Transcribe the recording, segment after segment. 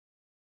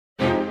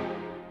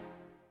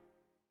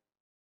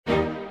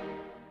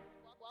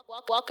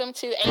Welcome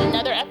to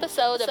another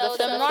episode of the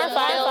Seminar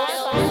Files.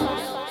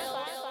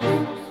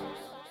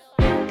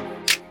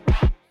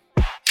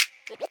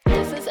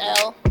 This is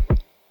Elle.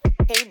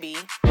 KB.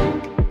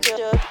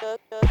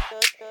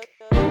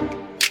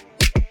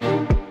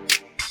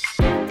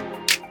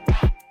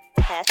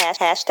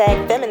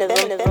 Hashtag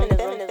feminism.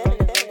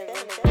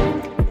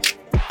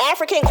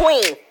 African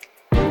queen.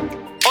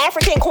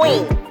 African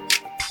queen.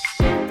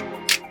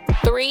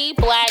 3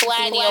 black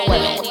senior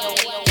women.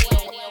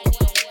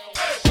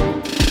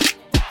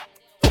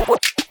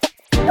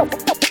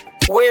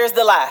 Where's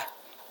the lie?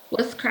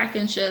 What's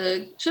cracking,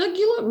 Shug? Shug,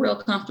 you look real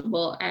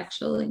comfortable,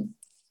 actually.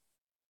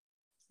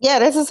 Yeah,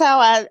 this is how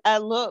I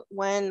look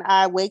when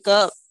I wake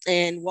up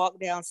and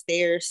walk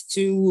downstairs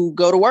to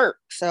go to work.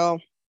 So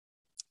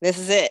this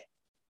is it.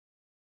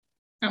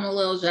 I'm a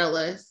little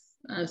jealous.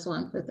 I just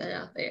want to put that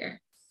out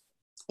there.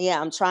 Yeah,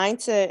 I'm trying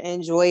to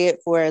enjoy it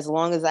for as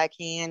long as I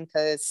can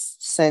because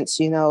since,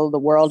 the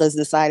world has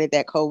decided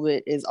that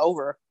COVID is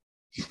over.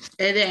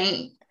 It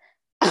ain't.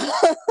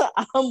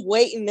 I'm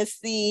waiting to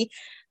see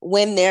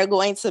when they're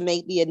going to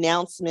make the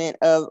announcement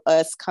of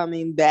us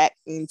coming back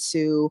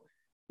into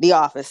the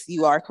office.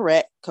 You are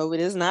correct. COVID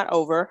is not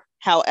over.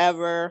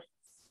 However,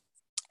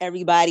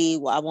 everybody,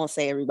 well, I won't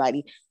say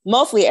everybody,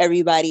 mostly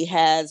everybody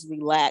has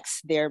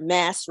relaxed their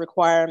mask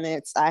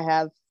requirements. I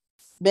have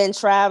been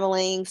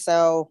traveling,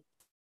 so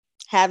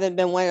haven't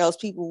been one of those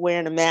people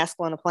wearing a mask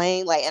on a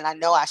plane. And I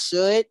know I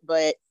should,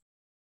 but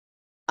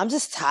I'm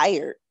just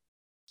tired.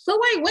 So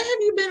wait, when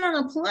have you been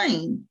on a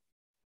plane?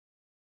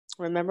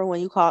 Remember when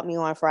you called me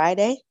on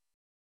Friday?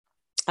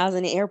 I was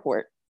in the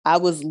airport. I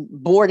was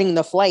boarding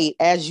the flight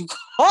as you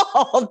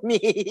called me.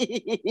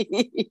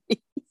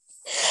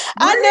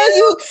 I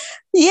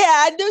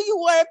knew you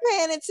weren't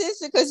paying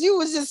attention because you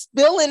was just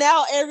spilling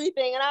out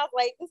everything. And I was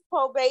like, this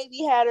poor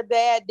baby had a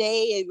bad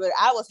day. But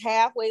I was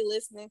halfway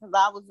listening because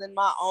I was in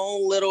my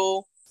own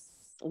little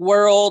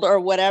world or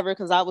whatever,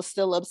 because I was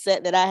still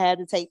upset that I had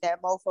to take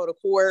that mofo to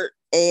court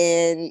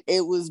and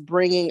it was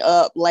bringing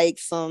up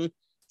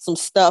some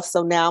stuff.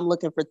 So now I'm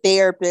looking for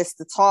therapists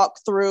to talk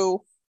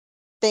through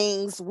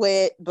things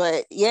with.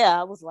 But yeah,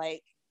 I was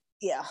like,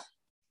 yeah.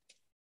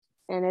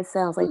 And it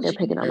sounds like they're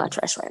picking up my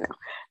trash right now.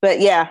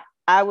 But yeah,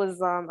 I was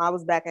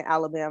back in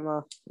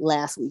Alabama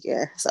last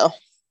weekend. So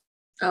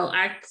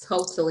I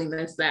totally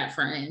missed that,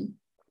 friend.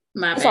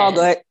 My it's bad. all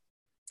good.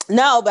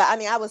 No, but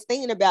I was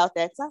thinking about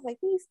that. So I was like,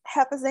 these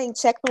heifers ain't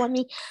checked on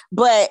me.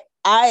 But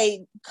I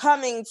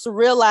coming to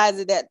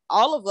realize that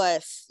all of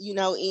us,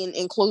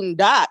 including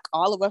Doc,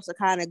 all of us are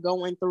kind of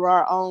going through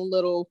our own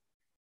little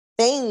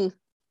thing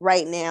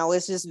right now.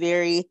 It's just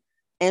very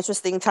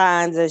interesting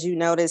times. As you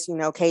notice,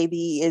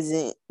 KB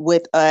isn't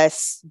with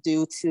us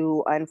due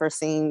to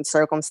unforeseen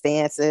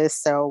circumstances.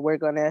 So we're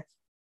going to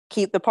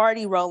keep the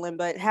party rolling.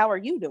 But how are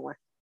you doing?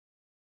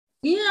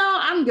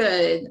 I'm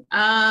good.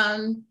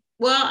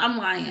 Well, I'm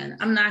lying.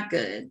 I'm not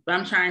good, but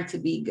I'm trying to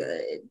be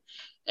good.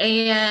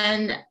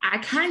 And I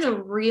kind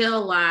of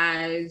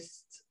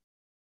realized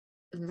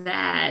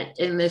that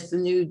in this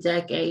new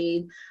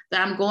decade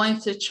that I'm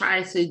going to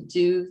try to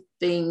do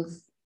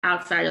things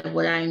outside of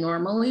what I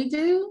normally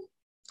do.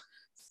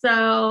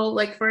 So,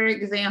 for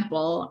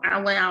example,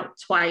 I went out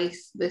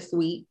twice this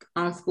week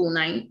on school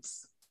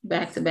nights,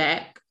 back to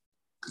back.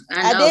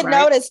 I did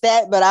notice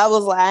that, but I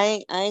was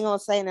like, I ain't gonna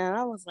say nothing.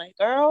 I was like,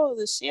 girl,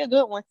 is she a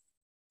good one?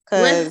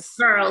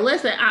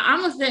 Listen, I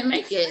almost didn't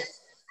make it.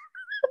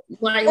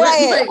 I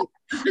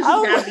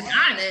gotta be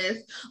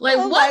honest.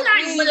 One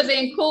night would have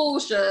been cool,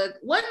 Shug.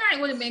 One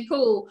night would have been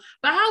cool.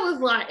 But I was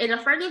like, and a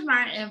friend of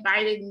mine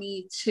invited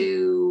me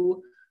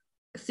to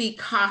see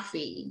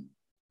Coffee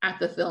at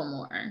the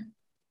Fillmore.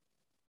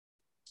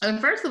 And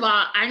first of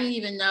all, I didn't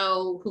even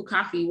know who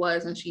Coffee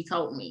was when she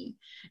told me.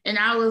 And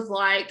I was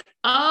like,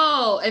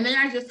 oh, and then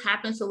I just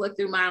happened to look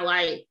through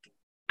my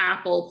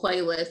Apple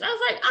playlist. I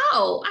was like,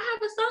 oh, I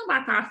have a song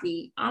by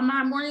Coffee on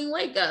my morning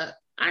wake up.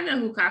 I know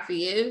who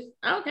Coffee is.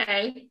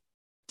 Okay.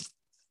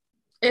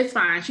 It's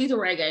fine. She's a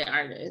reggae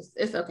artist.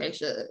 It's okay,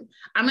 Shug.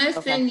 I'm going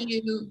to send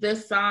you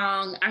this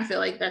song. I feel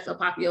like that's a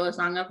popular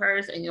song of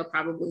hers, and you'll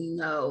probably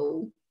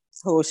know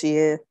who she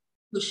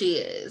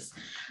is.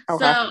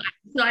 Okay.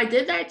 So I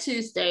did that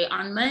Tuesday.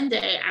 On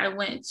Monday, I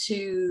went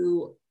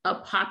to a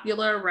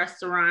popular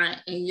restaurant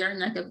in your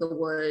neck of the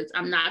woods.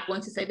 I'm not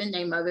going to say the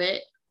name of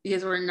it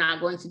because we're not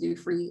going to do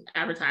free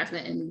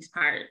advertisement in these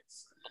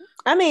parts.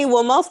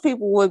 Most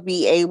people would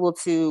be able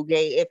to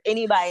gauge. If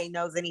anybody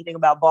knows anything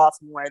about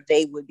Baltimore,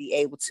 they would be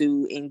able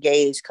to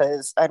engage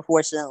because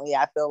unfortunately,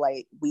 I feel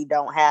like we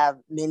don't have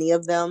many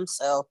of them.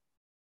 So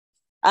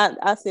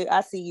I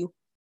see you.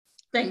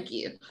 Thank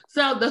you.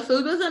 So the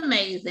food was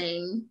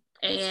amazing.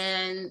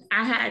 And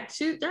I had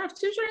two drinks.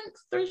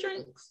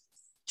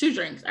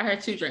 I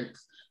had 2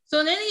 drinks. So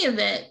in any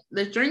event,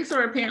 the drinks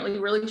were apparently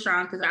really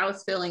strong because I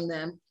was feeling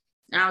them.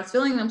 And I was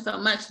feeling them so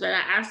much that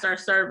I asked our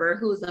server,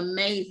 who was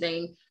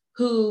amazing,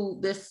 who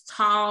this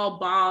tall,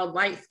 bald,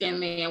 light-skinned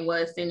man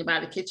was standing by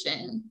the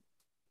kitchen.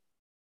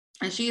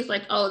 And she's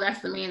like, oh,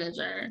 that's the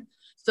manager.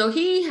 So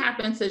he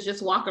happened to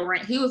just walk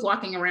around. He was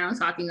walking around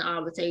talking to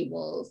all the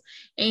tables.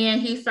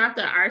 And he stopped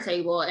at our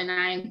table and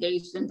I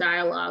engaged in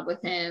dialogue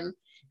with him.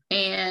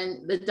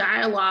 And the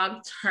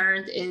dialogue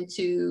turned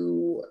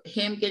into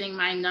him getting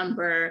my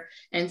number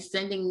and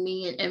sending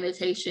me an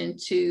invitation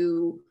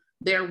to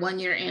their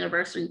 1-year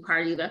anniversary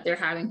party that they're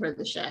having for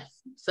the chef.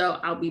 So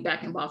I'll be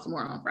back in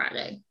Baltimore on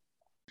Friday.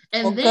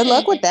 And well, then, good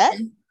luck with that.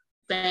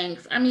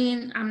 Thanks. I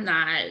mean, I'm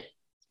not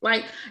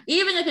like,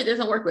 even if it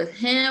doesn't work with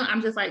him,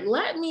 I'm just like,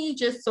 let me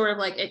just sort of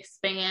like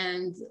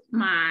expand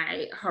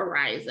my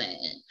horizon,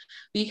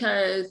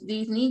 because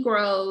these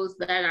Negroes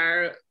that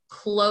are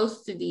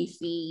close to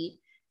DC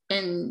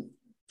and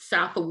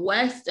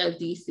southwest of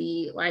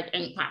DC like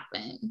ain't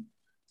popping.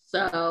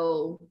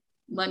 So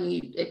let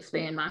me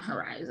expand my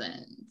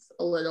horizons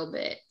a little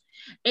bit.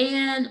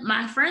 And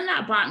my friend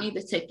that bought me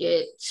the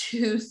ticket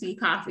to see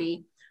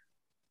Coffee,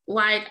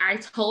 like I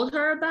told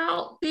her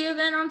about the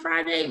event on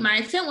Friday, my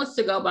intent was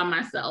to go by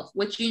myself,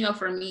 which, you know,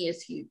 for me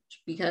is huge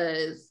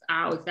because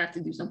I always got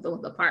to do something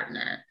with a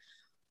partner.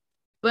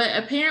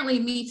 But apparently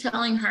me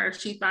telling her,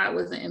 she thought it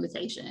was an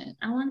invitation.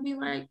 I want to be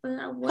like, but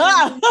I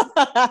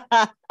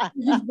wasn't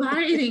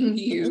inviting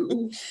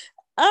you.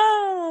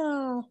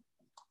 Oh.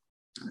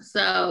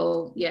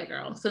 So yeah,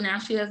 girl. So now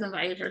she has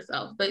invited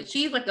herself, but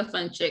she's like a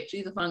fun chick.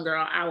 She's a fun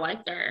girl. I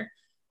like her.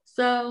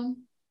 So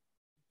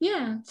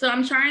yeah. So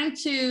I'm trying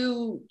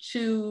to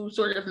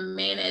sort of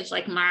manage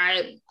like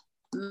my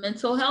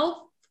mental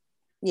health.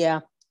 Yeah.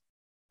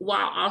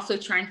 While also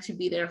trying to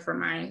be there for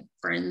my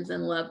friends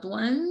and loved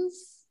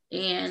ones.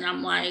 And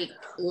I'm like,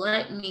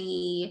 let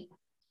me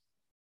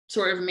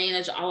sort of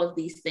manage all of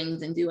these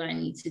things and do what I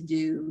need to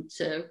do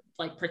to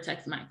like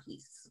protect my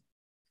peace.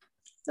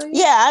 So,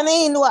 yeah, I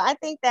mean, well, I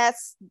think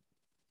that's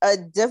a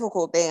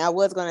difficult thing. I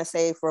was going to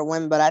say for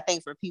women, but I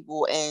think for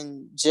people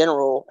in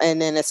general, and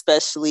then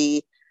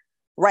especially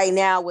right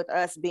now with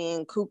us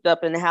being cooped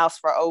up in the house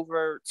for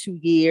over 2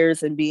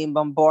 years and being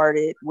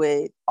bombarded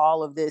with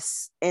all of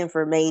this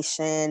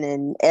information,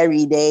 and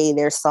every day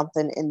there's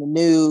something in the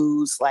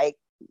news. Like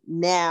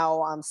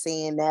now I'm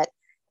seeing that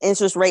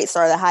interest rates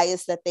are the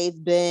highest that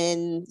they've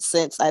been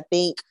since I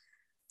think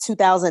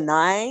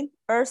 2009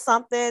 or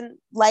something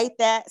like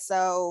that.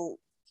 So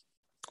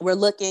we're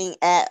looking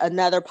at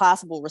another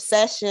possible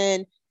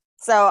recession.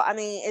 So, I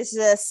mean, it's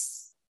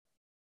just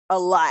a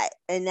lot.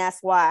 And that's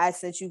why I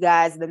sent you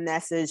guys the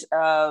message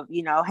of,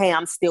 you know, hey,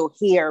 I'm still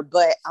here,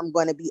 but I'm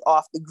going to be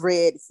off the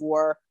grid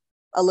for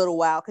a little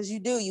while. Because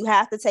you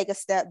have to take a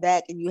step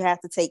back and you have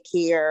to take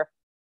care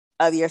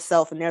of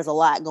yourself. And there's a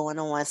lot going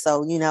on.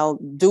 So, you know,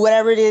 do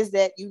whatever it is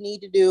that you need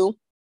to do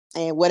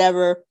and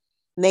whatever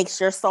makes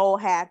your soul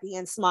happy,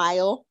 and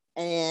smile,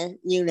 and,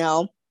 you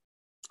know,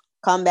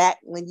 come back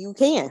when you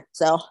can.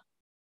 So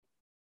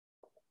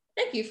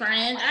thank you,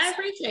 friend. I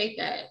appreciate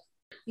that.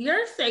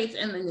 Your state's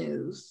in the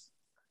news.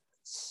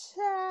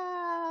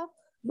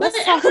 But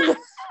I'm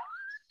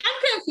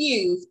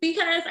confused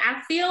because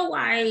I feel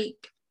like,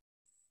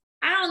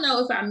 I don't know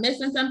if I'm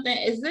missing something.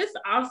 Is this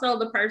also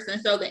the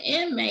person? So the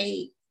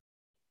inmate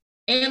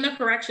and the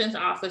corrections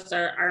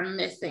officer are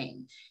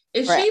missing.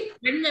 Is Correct. she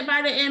pregnant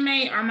by the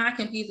inmate, or am I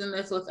confusing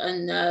this with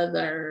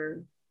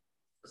another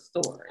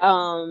story?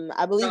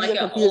 I believe like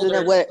you're confusing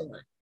it with.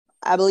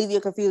 I believe you're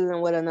confusing it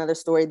with another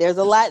story. There's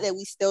a lot that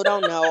we still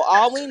don't know.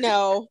 All we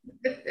know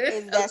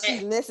is that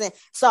she's missing.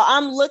 So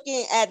I'm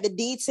looking at the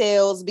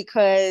details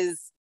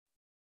because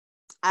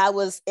I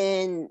was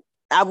in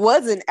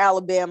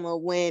Alabama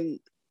when,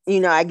 you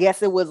know, I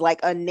guess it was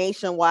like a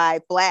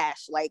nationwide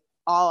flash. Like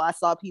I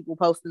saw people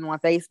posting on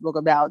Facebook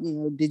about, you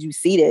know, did you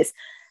see this?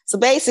 So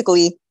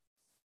basically,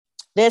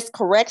 this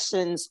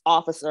corrections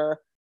officer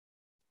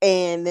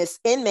and this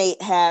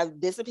inmate have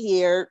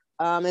disappeared.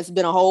 It's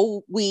been a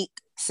whole week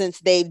since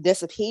they've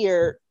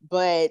disappeared,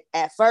 but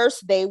at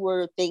first they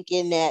were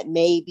thinking that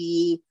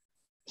maybe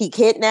he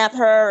kidnapped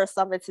her or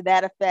something to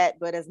that effect.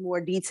 But as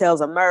more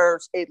details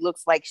emerged, it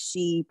looks like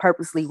she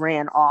purposely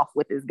ran off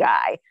with this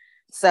guy.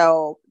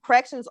 So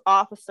corrections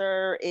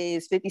officer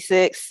is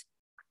 56.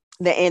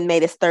 The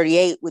inmate is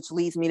 38, which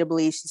leads me to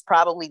believe she's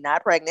probably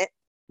not pregnant,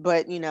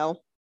 but you know,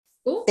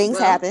 things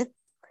happen.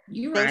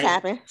 Things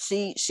happen.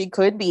 She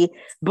could be,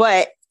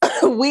 but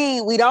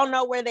we don't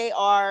know where they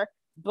are.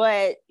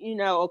 But, you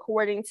know,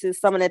 according to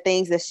some of the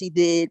things that she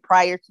did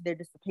prior to their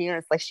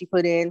disappearance, like she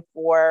put in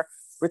for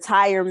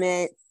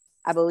retirement,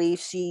 I believe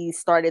she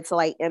started to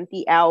like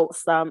empty out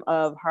some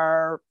of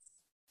her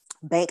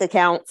bank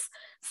accounts.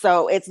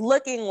 So it's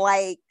looking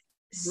like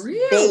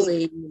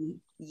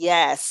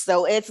yes.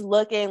 So it's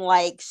looking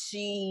like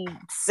she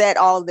said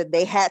all that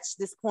they hatched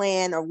this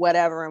plan or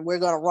whatever, and we're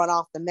going to run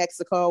off to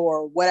Mexico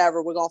or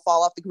whatever. We're going to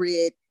fall off the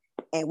grid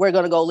and we're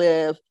going to go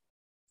live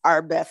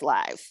our best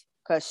lives.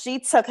 Because she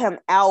took him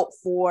out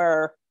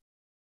for,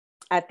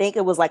 I think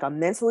it was like a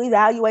mental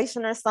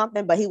evaluation or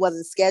something, but he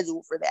wasn't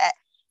scheduled for that.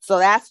 So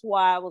that's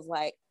why I was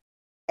like,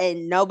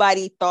 and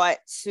nobody thought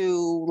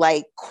to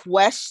like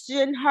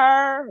question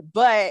her.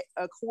 But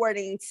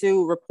according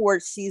to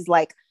reports, she's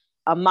like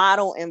a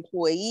model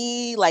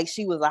employee. Like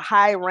she was a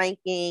high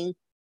ranking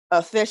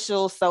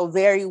official, so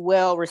very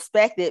well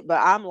respected.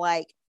 But I'm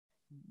like,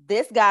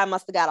 this guy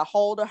must have got a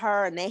hold of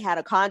her and they had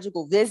a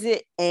conjugal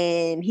visit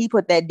and he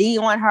put that D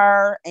on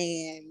her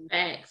and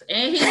Thanks.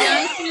 And he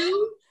young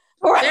too.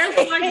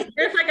 Right.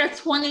 There's like a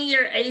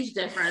 20-year age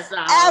difference.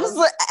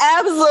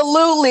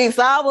 Absolutely.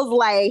 So I was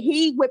like,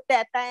 he whipped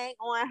that thing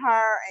on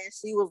her and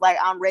she was like,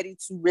 I'm ready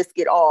to risk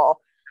it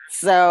all.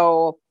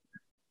 So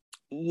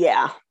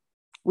yeah,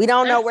 we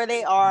don't know where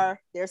they are.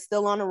 They're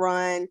still on the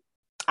run.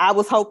 I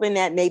was hoping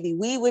that maybe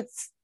we would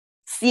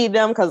see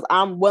them because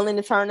I'm willing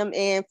to turn them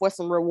in for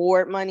some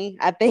reward money.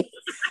 I think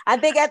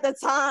at the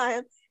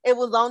time it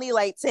was only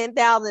like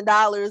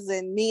 $10,000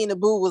 and me and the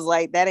boo was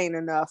like, that ain't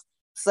enough.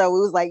 So it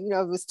was like,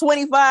 if it's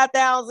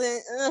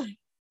 25,000,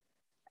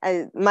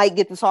 I might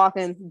get to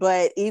talking.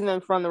 But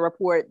even from the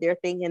report, they're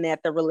thinking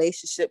that the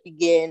relationship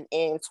began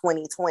in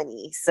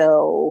 2020.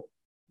 So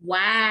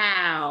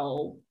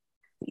wow.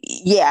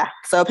 Yeah.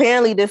 So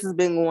apparently this has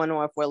been going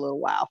on for a little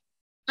while.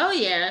 Oh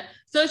yeah.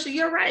 So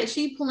you're right.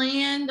 She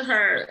planned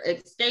her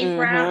escape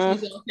route.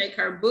 She's gonna take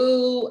her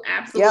boo.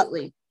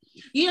 Absolutely.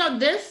 Yep.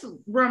 This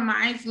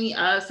reminds me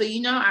of. So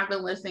I've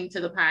been listening to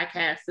the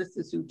podcast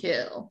Sisters Who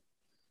Kill.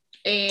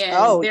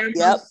 And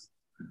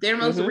their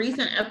most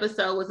recent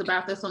episode was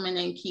about this woman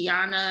named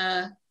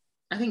Kiana,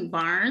 I think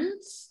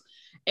Barnes,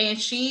 and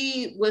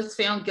she was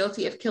found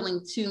guilty of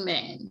killing 2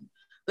 men.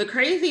 The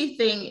crazy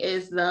thing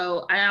is,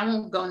 though, I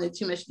won't go into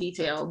too much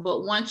detail,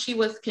 but once she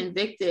was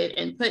convicted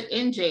and put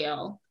in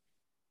jail,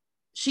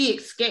 she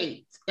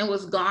escaped and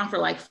was gone for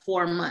like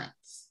 4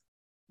 months.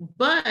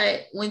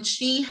 But when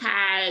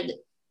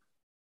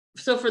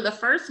for the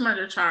first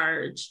murder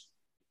charge,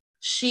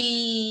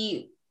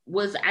 she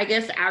was, I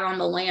guess, out on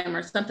the lam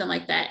or something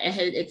like that and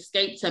had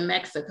escaped to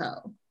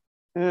Mexico.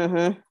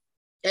 And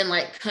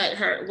like cut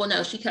her,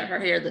 she cut her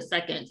hair the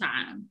second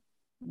time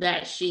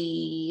that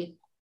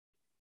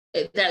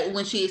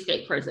when she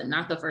escaped prison,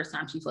 not the first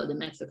time she fled to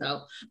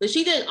Mexico. But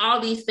she did all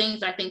these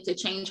things, I think, to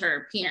change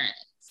her appearance.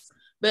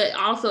 But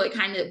also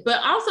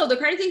the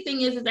crazy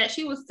thing is that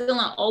she was stealing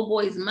old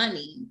boy's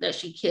money that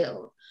she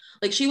killed.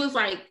 Like she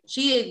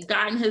had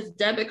gotten his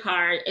debit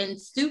card and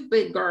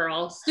stupid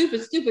girl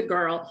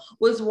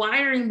was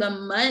wiring the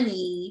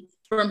money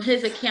from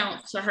his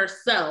account to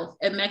herself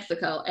in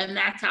Mexico. And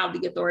that's how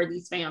the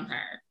authorities found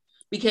her.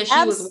 Because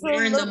she was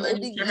wiring the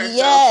money to herself.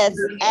 Yes,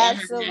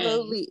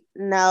 absolutely.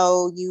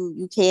 No,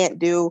 you can't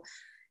do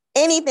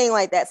anything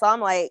like that. So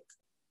I'm like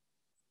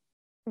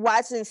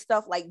watching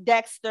stuff like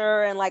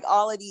Dexter and like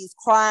all of these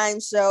crime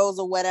shows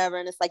or whatever.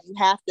 And it's like, you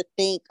have to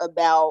think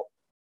about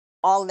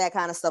all of that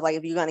kind of stuff. Like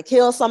if you're going to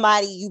kill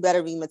somebody, you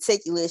better be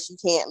meticulous. You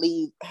can't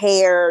leave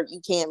hair. You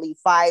can't leave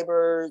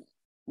fiber.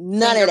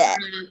 None of that.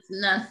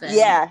 Nothing.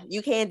 Yeah,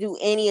 you can't do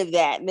any of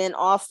that. And then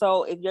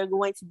also, if you're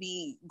going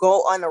to go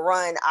on the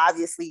run,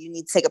 obviously you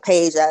need to take a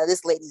page out of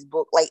this lady's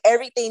book. Like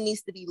everything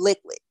needs to be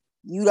liquid.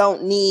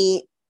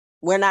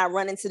 We're not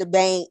running to the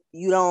bank.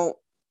 None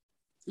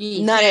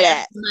of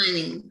that.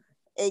 Money.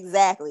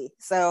 Exactly.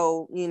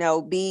 So,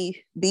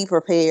 be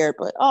prepared.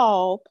 But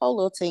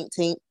polo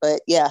tink.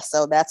 But yeah,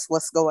 so that's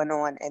what's going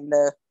on in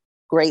the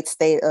great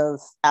state of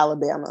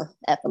Alabama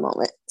at the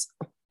moment.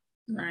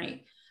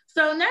 Right.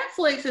 So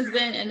Netflix has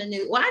been in the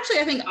news. Well, actually,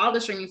 I think all the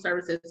streaming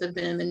services have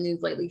been in the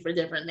news lately for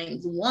different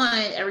things.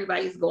 One,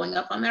 everybody's going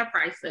up on their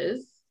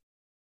prices,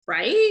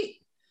 right?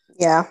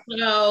 Yeah.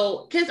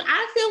 So, because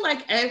I feel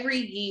like every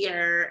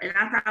year, and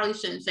I probably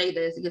shouldn't say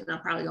this because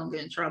I'm probably gonna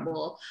get in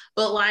trouble,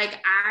 but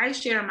like I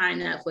share my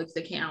Netflix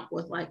account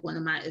with like one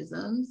of my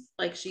isms.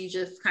 Like she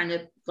just kind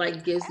of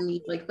like gives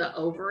me like the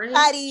overage.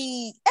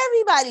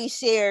 Everybody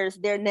shares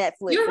their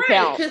Netflix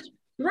account.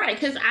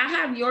 Because I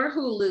have your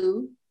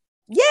Hulu.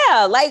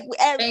 Yeah,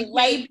 and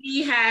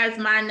KB has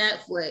my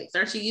Netflix,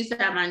 or she used to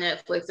have my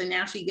Netflix, and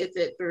now she gets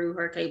it through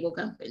her cable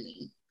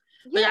company.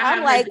 But yeah, I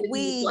have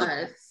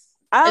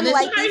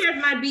somebody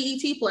has my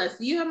BET Plus.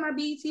 Do you have my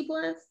BET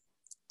Plus?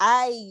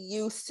 I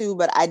used to,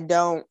 but I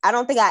don't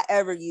think I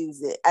ever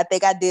use it. I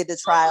think I did the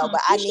trial,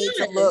 but I need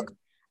to look.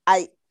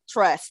 I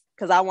trust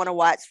because I want to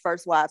watch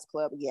First Wives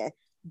Club again.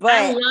 But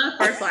I love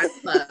First Wives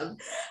Club.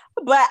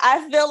 But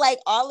I feel like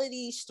all of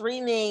these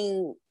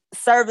streaming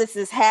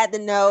services had to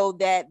know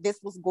that this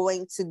was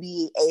going to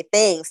be a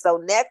thing. So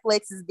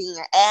Netflix is being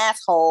an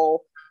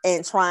asshole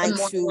and trying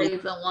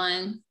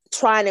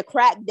to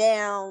crack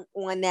down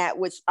on that,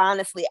 which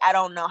honestly, I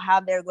don't know how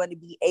they're going to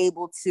be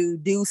able to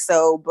do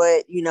so.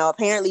 But,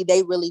 apparently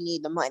they really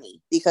need the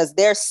money because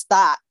their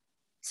stock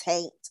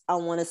tanked, I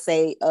want to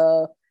say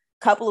a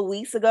couple of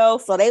weeks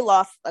ago. So they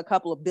lost a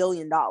couple of $1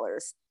 billion.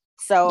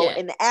 So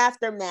in the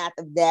aftermath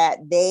of that,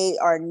 they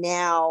are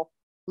now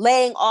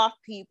laying off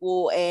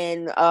people,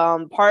 and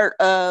part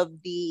of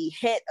the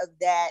hit of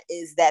that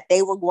is that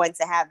they were going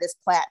to have this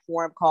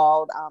platform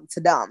called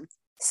Tadum.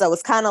 So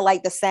it's kind of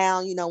like the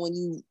sound, when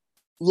you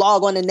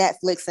log on to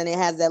Netflix and it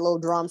has that little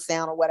drum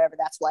sound or whatever.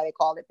 That's why they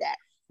called it that.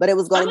 But it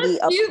was going to be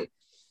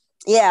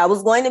it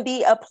was going to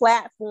be a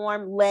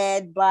platform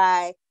led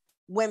by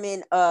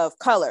women of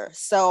color.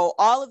 So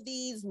all of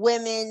these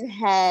women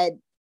had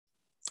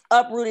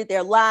uprooted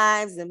their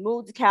lives and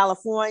moved to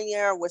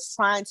California, was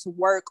trying to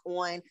work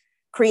on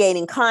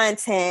creating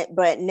content.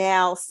 But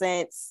now,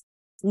 since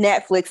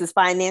Netflix is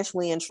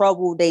financially in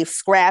trouble, they've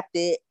scrapped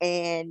it.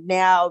 And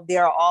now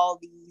there are all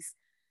these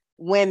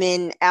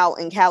women out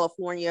in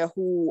California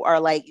who are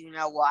like,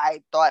 well,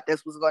 I thought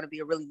this was going to be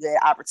a really good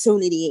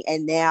opportunity,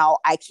 and now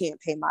I can't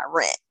pay my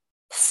rent.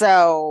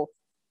 So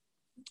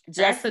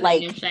just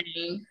like,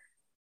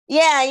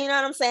 yeah, you know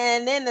what I'm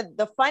saying? And then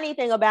the funny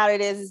thing about it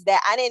is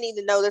that I didn't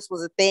even know this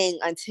was a thing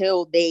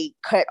until they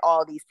cut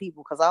all these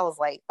people, because I was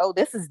like, oh,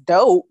 this is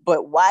dope,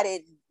 but why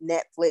did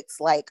Netflix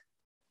like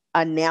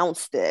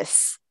announce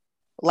this?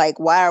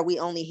 Like, why are we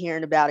only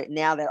hearing about it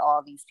now that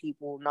all these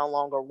people no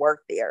longer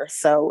work there?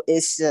 So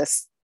it's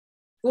just...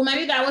 Well,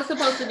 maybe that was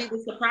supposed to be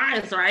the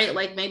surprise, right?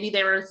 Like maybe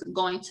they were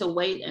going to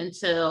wait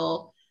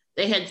until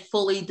they had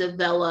fully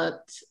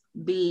developed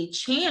the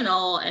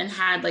channel and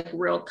had like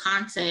real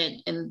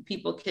content, and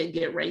people could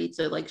get ready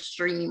to like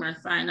stream or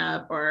sign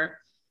up or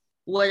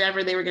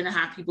whatever they were going to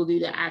have people do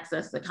to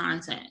access the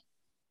content.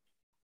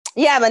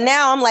 Yeah, but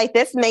now I'm like,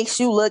 this makes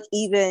you look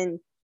even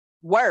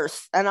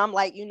worse. And I'm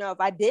like,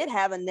 if I did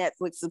have a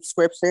Netflix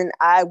subscription,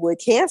 I would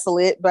cancel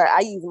it, but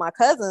I use my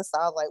cousin, so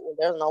I was like, well,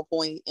 there's no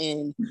point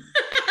in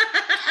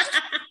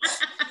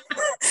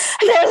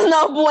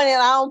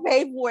I don't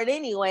pay for it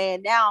anyway.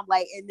 And now I'm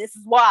like, and this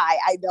is why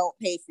I don't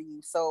pay for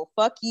you, so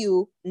fuck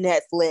you,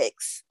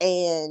 Netflix.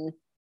 And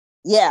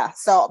yeah,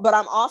 so, but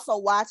I'm also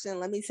watching,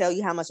 let me tell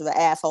you how much of an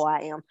asshole I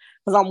am,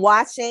 because I'm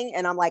watching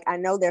and I'm like, I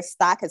know their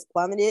stock has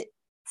plummeted,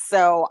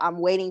 so I'm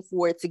waiting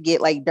for it to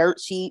get like dirt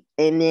cheap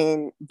and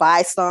then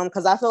buy some,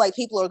 because I feel like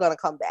people are going to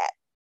come back.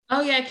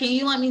 Oh yeah, can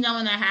you let me know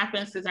when that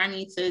happens, because I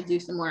need to do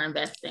some more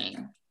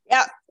investing.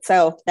 Yeah,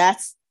 so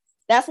that's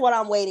what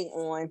I'm waiting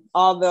on,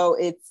 although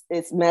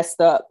it's messed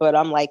up, but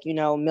I'm like,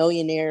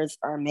 millionaires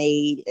are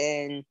made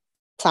in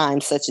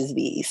times such as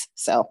these.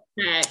 So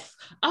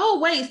oh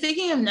wait,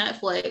 speaking of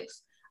Netflix,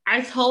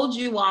 I told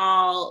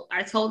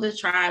the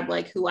tribe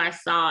like who I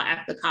saw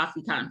at the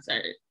Coffee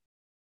concert.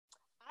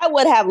 I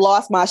would have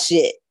lost my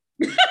shit.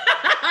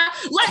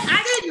 Like,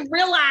 I didn't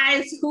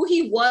realize who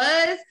he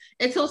was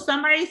until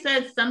somebody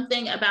said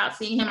something about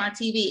seeing him on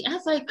TV. And I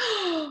was like,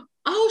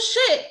 oh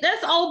shit,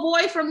 that's old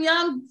boy from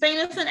Young,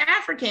 Famous, and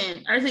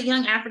African. Or is it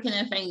Young, African,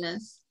 and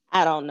Famous?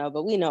 I don't know,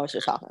 but we know what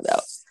you're talking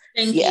about.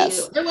 Thank you.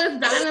 It was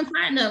Diamond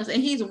Platnumz,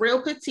 and he's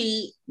real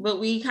petite, but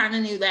we kind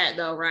of knew that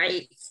though,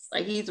 right?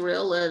 Like, he's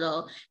real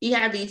little. He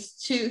had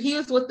he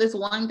was with this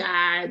one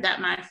guy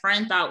that my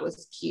friend thought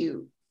was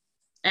cute.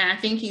 And I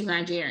think he's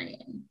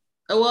Nigerian.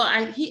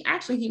 Well, he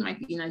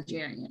might be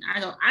Nigerian. I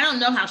don't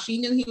know how she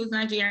knew he was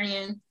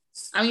Nigerian.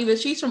 I mean, but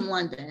she's from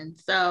London.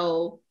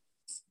 So,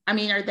 I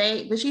mean,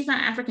 but she's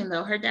not African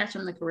though. Her dad's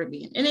from the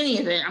Caribbean. In any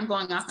event, I'm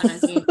going off on a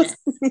tangent.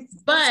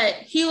 But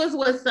he was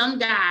with some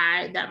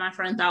guy that my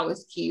friend thought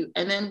was cute.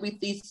 And then with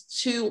these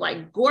two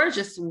like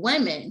gorgeous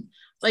women,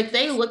 like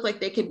they look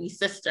like they could be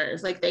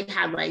sisters. Like they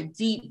had like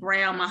deep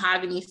brown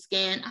mahogany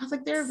skin. I was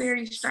like, they're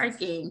very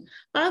striking.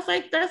 But I was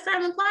like, that's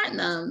Diamond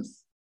Platnumz.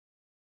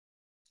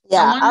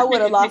 Yeah, I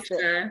would have lost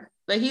it.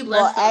 But he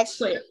left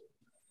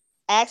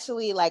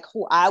actually, like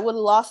who I would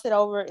have lost it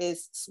over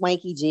is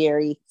Swanky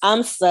Jerry.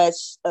 I'm such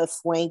a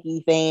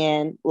Swanky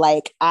fan.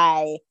 Like,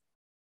 I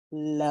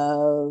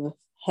love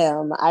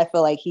him. I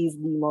feel like he's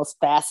the most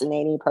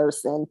fascinating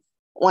person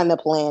on the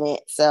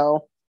planet.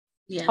 So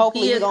yeah,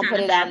 hopefully we're gonna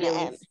put it out in the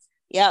atmosphere.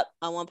 Yep,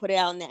 I want to put it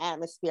out in the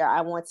atmosphere. I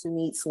want to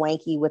meet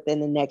Swanky within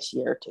the next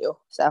year or two.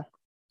 So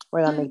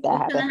we're gonna make that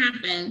happen. It's gonna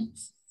happen.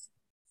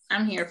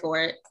 I'm here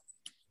for it.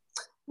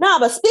 No,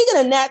 but speaking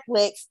of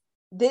Netflix,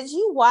 did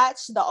you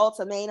watch The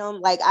Ultimatum?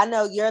 Like, I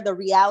know you're the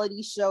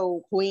reality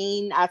show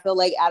queen, I feel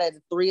like, out of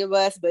the three of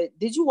us, but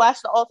did you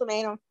watch The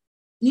Ultimatum?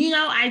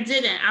 I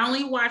didn't. I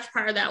only watched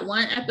part of that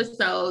one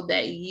episode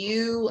that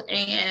you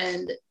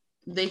and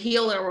the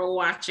healer were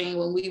watching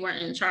when we were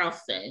in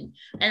Charleston.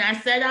 And I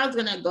said I was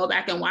going to go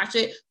back and watch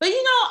it. But,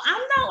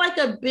 I'm not like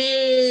a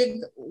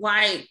big,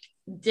 like,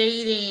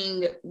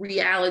 dating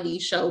reality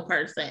show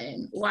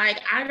person.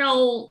 Like, I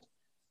don't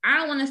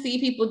want to see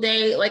people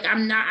date. Like,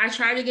 I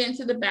try to get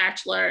into The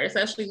Bachelor,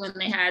 especially when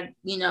they had,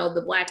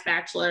 the Black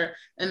Bachelor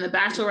and the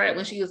Bachelorette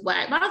when she was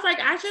Black. But I was like,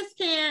 I just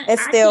can't.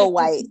 It's still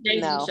white.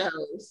 No.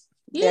 Shows.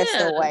 Yeah. They're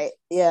still white.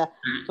 Yeah.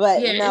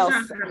 But yeah, no.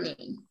 It's not for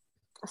me.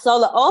 So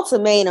The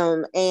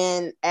Ultimatum,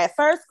 and at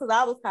first, because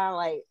I was kind of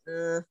like,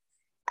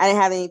 I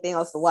didn't have anything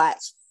else to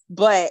watch.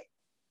 But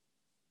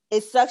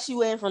it sucks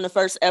you in from the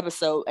first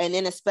episode. And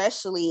then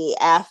especially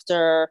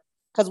after,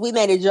 because we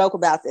made a joke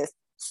about this.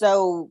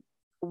 So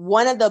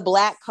one of the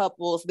Black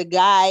couples, the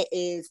guy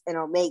is an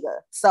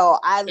Omega. So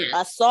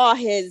I saw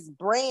his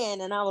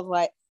brand and I was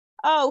like,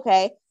 oh,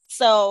 okay.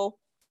 So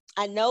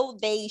I know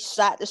they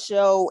shot the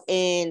show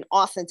in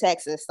Austin,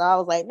 Texas. So I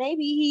was like,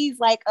 maybe he's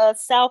like a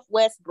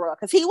Southwest bro.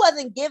 Because he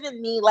wasn't giving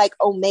me like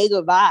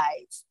Omega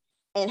vibes.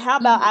 And how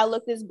about I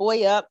look this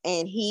boy up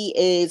and he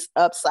is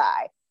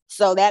upside.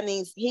 So that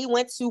means he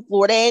went to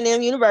Florida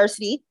A&M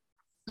University.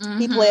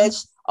 He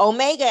pledged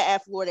Omega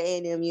at Florida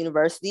A&M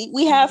University.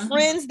 We have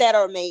friends that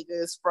are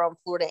Omegas from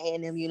Florida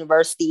A&M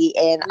University,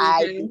 and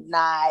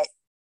I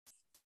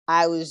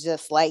was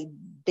just like,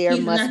 there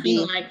He's must be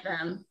like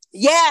them.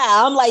 Yeah,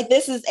 I'm like,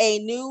 this is a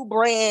new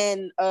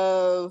brand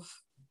of.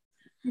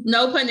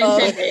 No pun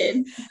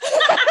intended.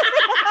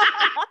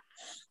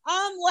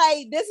 I'm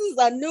like, this is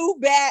a new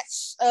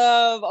batch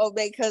of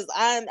Omega, because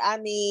I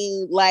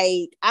mean,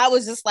 like, I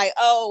was just like,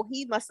 oh,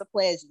 he must have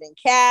pledged in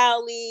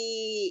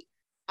Cali.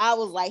 I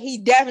was like, he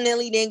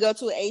definitely didn't go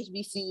to an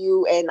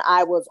HBCU, and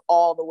I was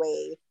all the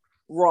way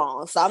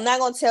wrong. So I'm not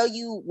going to tell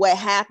you what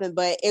happened,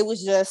 but it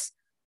was just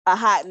a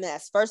hot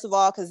mess. First of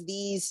all,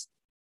 because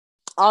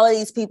all of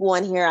these people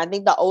in here, I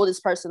think the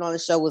oldest person on the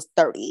show was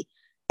 30.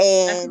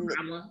 And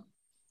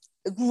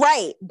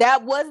right,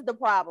 that was the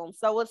problem.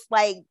 So it's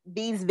like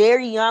these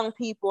very young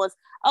people,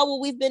 oh, well,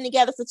 we've been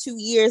together for 2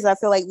 years. I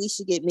feel like we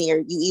should get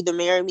married. You either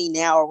marry me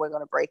now or we're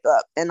going to break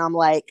up. And I'm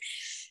like,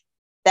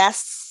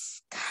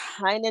 that's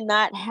kind of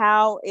not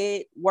how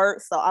it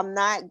works. So I'm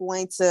not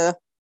going to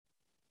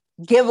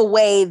give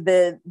away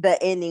the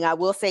ending. I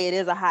will say it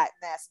is a hot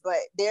mess, but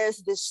there's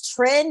this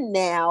trend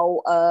now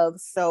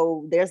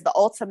so there's the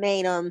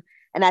ultimatum,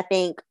 and I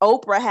think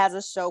Oprah has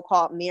a show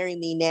called Marry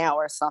Me Now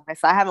or something.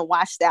 So I haven't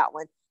watched that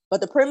one, but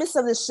the premise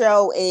of the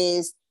show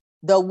is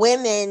the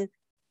women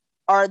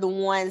are the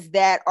ones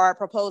that are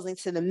proposing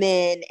to the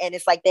men, and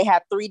it's like they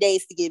have 3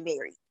 days to get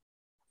married.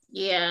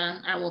 Yeah,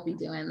 I won't be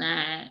doing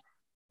that.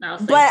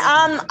 But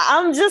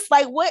I'm just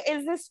like, what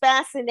is this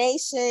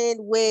fascination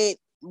with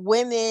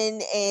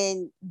women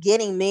and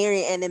getting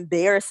married and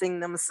embarrassing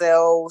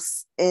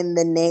themselves in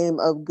the name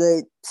of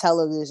good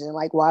television?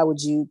 Like, why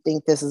would you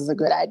think this is a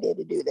good idea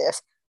to do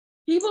this?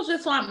 People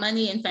just want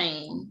money and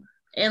fame.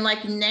 And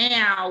like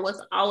now with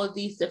all of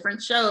these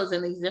different shows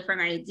and these different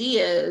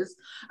ideas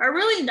are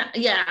really not,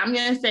 I'm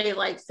going to say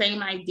like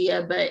same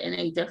idea, but in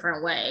a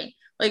different way.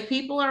 Like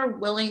people are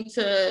willing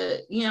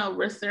to,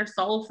 risk their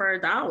soul for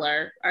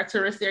 $1 or to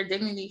risk their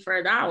dignity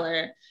for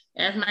 $1.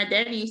 As my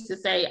dad used to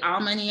say, all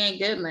money ain't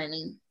good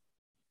money.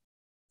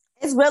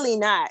 It's really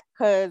not,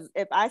 because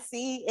if I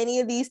see any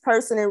of these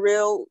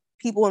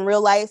people in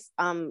real life,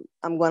 I'm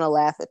gonna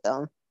laugh at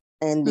them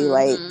and be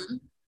like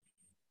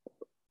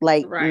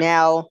right.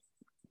 Now,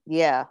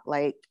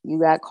 like you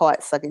got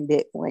caught sucking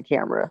dick on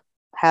camera.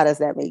 How does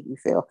that make you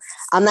feel?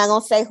 I'm not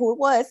gonna say who it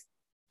was.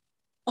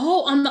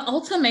 Oh, on the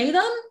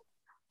ultimatum?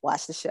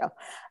 Watch the show.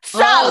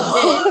 So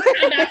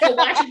I'm about to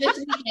watch it this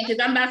weekend because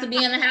I'm about to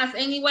be in the house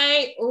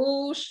anyway.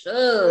 Oh,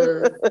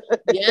 sure.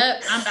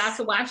 Yep, I'm about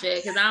to watch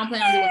it because I don't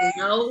plan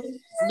on doing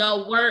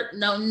no work,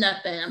 no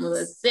nothing. I'm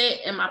gonna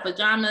sit in my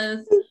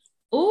pajamas.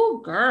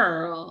 Oh,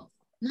 girl,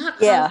 not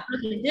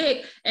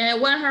dick. And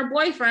it wasn't her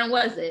boyfriend,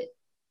 was it?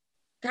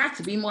 Got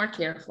to be more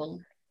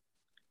careful.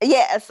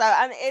 Yeah, so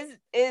I mean,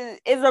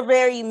 it's a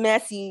very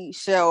messy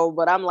show,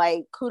 but I'm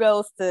like,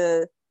 kudos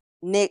to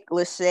Nick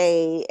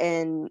Lachey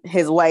and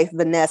his wife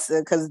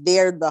Vanessa, because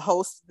they're the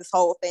host of this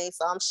whole thing.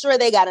 So I'm sure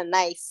they got a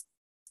nice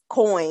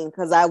coin,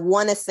 because I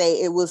want to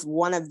say it was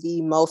one of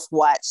the most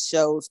watched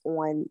shows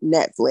on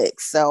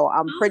Netflix. So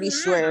I'm pretty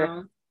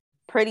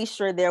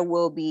sure there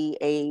will be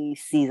a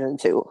season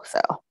 2.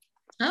 So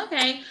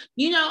okay,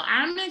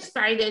 I'm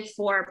excited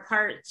for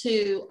part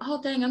 2. Oh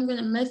dang, I'm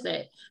gonna miss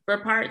it for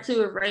part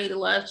 2 of Ready to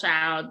Love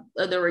Child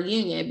of the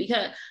reunion,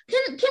 because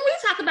can we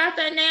talk about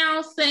that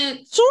now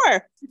since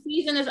the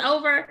season is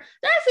over?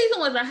 That season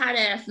was a hot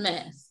ass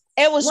mess.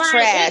 It was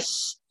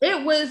trash.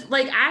 It was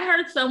like, I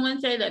heard someone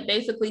say that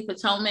basically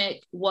Potomac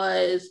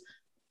was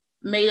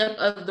made up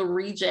of the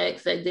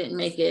rejects that didn't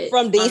make it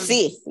from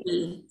DC.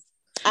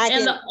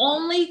 The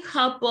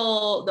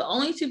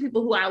only 2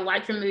 people who I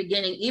liked from the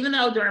beginning, even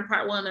though during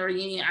part 1 of the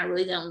reunion I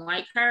really didn't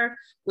like her,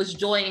 was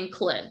Joy and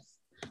Cliff.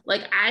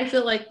 Like, I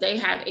feel like they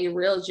have a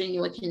real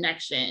genuine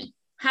connection.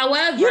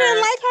 However, you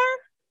didn't like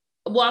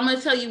her? Well, I'm going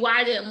to tell you why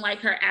I didn't like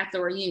her at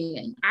the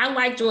reunion. I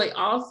liked Joy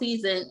all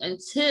season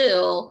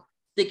until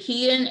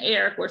Dakia and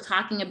Eric were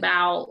talking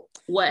about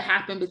what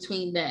happened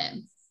between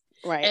them.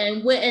 Right.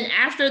 And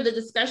after the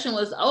discussion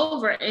was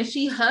over and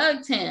she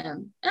hugged him,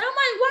 and I'm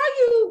like, why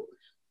you...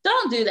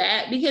 Don't do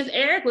that, because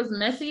Eric was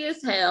messy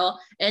as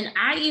hell. And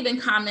I even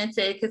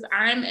commented, because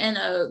I'm in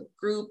a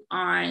group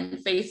on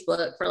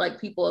Facebook for like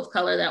people of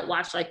color that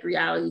watch like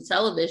reality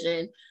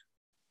television.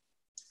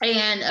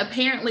 And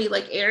apparently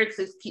like Eric's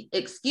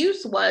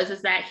excuse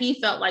is that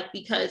he felt like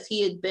because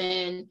he had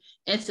been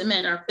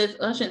intimate, or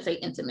I shouldn't say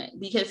intimate,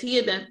 because he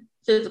had been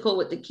physical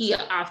with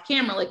Dakia off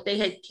camera, like they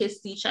had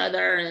kissed each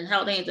other and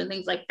held hands and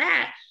things like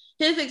that.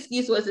 His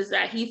excuse is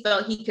that he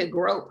felt he could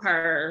grope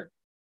her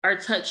or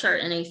touch her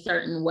in a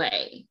certain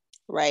way.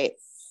 Right.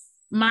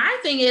 My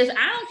thing is,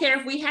 I don't care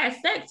if we had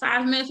sex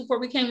 5 minutes before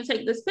we came to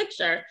take this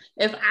picture.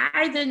 If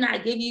I did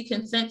not give you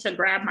consent to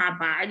grab my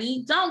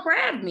body, don't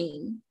grab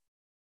me.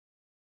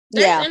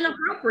 That's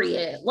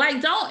inappropriate.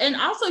 Like, don't, and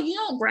also you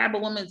don't grab a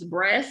woman's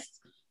breast,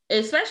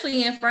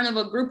 especially in front of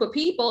a group of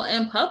people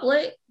in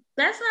public.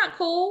 That's not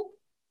cool.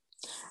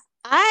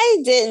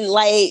 I didn't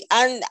like.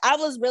 I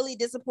was really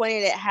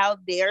disappointed at how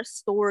their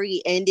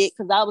story ended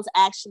because I was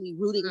actually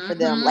rooting for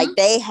them. Like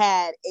they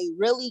had a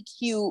really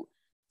cute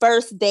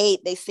first date.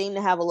 They seemed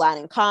to have a lot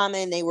in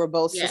common. They were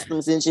both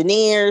systems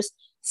engineers.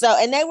 So,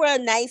 and they were a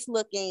nice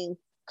looking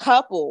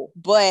couple.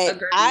 But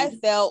Agreed. I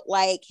felt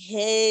like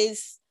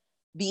his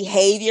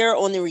behavior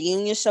on the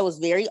reunion show was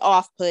very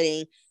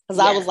off-putting. Because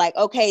I was like,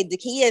 okay,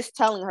 Dakia is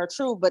telling her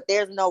truth, but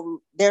there's no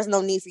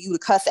need for you to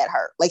cuss at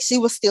her. Like she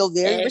was still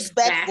very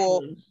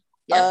respectful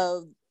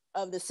of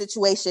the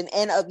situation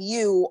and of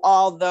you,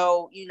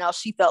 although you know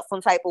she felt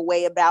some type of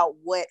way about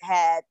what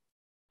had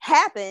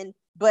happened.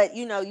 But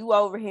you know, you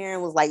over here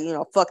and was like, you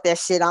know, fuck that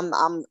shit. I'm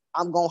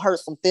gonna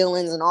hurt some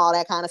feelings and all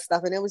that kind of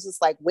stuff. And it was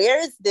just like,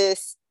 where is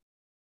this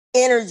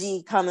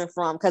energy coming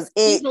from? Because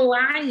he's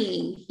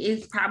lying.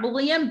 He's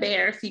probably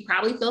embarrassed. He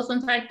probably feels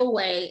some type of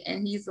way,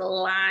 and he's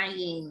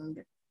lying.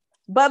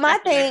 But my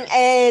thing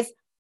is,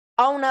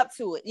 own up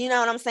to it. You know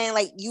what I'm saying?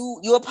 Like you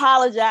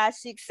apologize.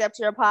 She accepts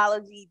your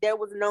apology. There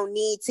was no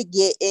need to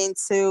get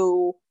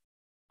into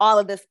all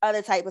of this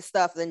other type of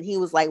stuff. And he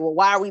was like, well,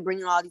 why are we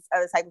bringing all these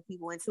other type of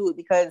people into it?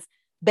 Because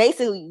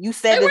basically you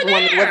said this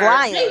woman was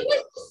lying.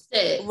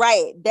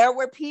 Right. There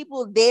were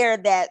people there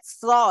that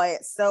saw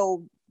it.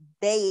 So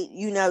they,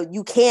 you know,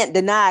 you can't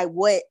deny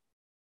what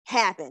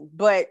happened,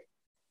 but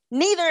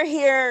neither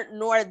here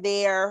nor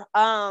there.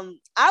 I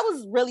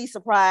was really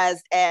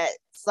surprised at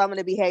some of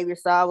the behavior.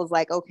 So I was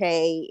like,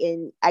 okay.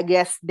 And I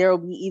guess there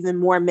will be even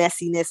more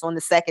messiness on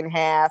the second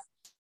half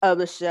of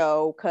the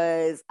show.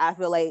 Cause I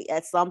feel like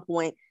at some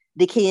point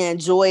Dakia and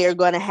Joy are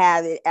going to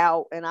have it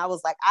out. And I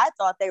was like, I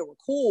thought they were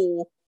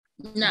cool,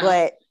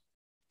 but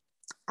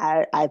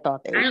I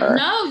thought they were.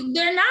 No,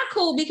 they're not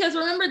cool because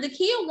remember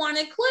Dakia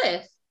wanted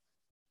Cliff.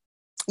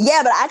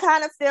 Yeah, but I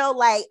kind of feel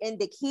like in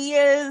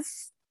Dakia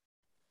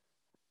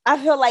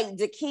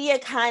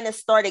kind of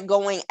started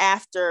going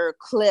after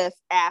Cliff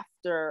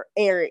after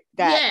Eric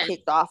got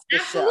kicked off the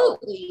show.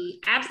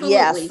 Absolutely.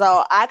 Yeah,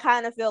 so I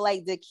kind of feel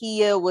like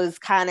Dakia was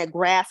kind of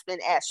grasping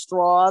at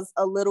straws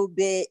a little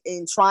bit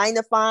and trying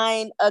to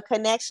find a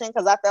connection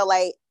because I feel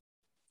like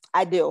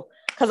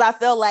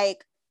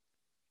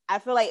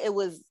it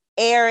was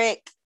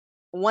Eric.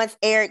 Once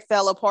Eric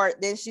fell apart,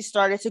 then she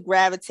started to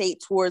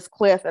gravitate towards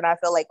Cliff, and I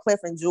feel like Cliff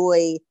and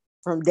Joy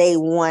from day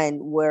one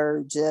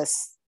were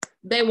just.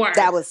 They were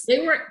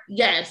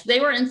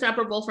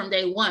inseparable from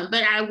day one.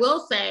 But I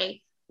will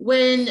say,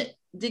 when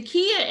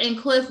Dakia and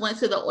Cliff went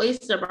to the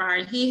oyster bar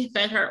and he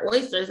fed her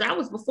oysters, that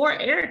was before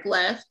Eric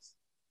left.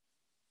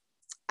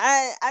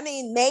 I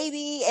mean,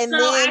 maybe. And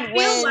so then I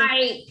feel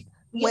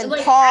when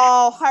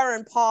Paul, her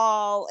and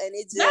Paul, and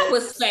it just. That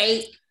was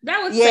fake.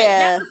 That was fake.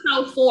 That was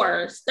so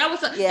forced. That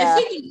was. And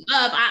speaking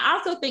of, I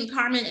also think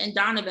Carmen and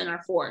Donovan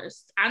are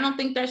forced. I don't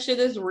think that shit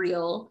is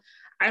real.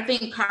 I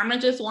think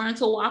Carmen just wanted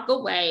to walk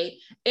away.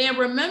 And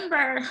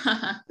remember,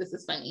 this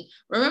is funny.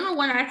 Remember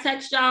when I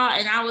text y'all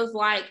and I was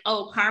like,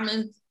 oh,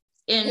 Carmen's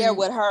in here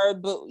with her,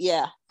 but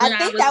yeah. I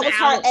think that was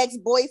her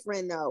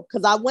ex-boyfriend though.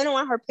 Cause I went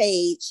on her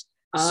page.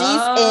 She's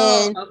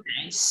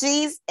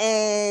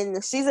in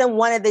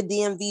one of the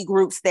DMV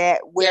groups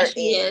that we're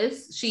in.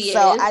 She is.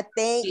 I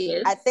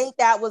think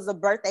that was a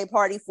birthday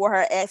party for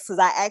her ex because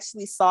I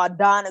actually saw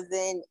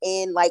Donovan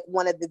in like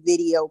one of the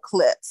video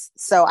clips.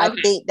 So I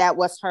think that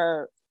was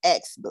her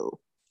ex-boo.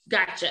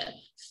 Gotcha.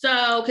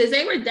 So, because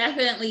they were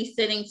definitely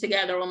sitting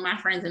together when my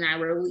friends and I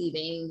were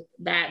leaving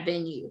that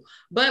venue.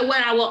 But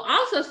what I will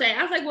also say,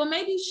 I was like, well,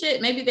 maybe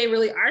they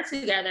really are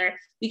together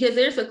because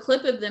there's a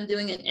clip of them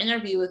doing an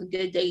interview with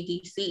Good Day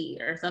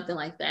DC or something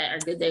like that, or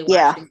Good Day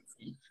Washington.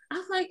 I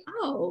was like,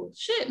 oh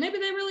shit, maybe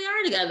they really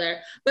are together.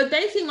 But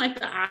they seem like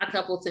the odd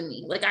couple to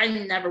me. Like I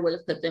never would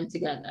have put them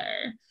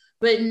together.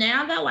 But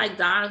now that like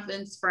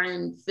Donovan's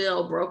friend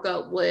Phil broke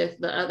up with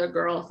the other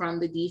girl from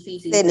the DC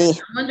season, Sydney.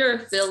 I wonder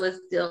if Phil is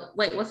still,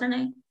 wait, what's her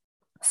name?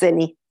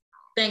 Sydney.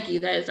 Thank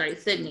you. That is right,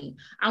 Sydney.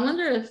 I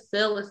wonder if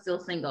Phil is still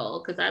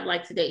single because I'd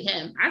like to date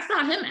him. I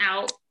saw him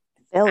out.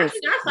 I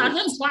saw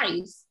him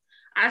twice.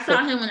 I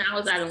saw him when I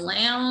was at a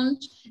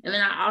lounge, and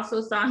then I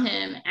also saw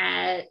him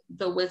at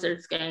the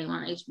Wizards game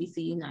on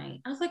HBCU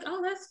night. I was like,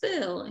 oh, that's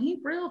Phil. And he's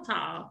real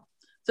tall.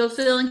 So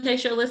Phil, in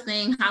case you're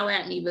listening, holla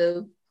at me,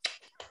 boo.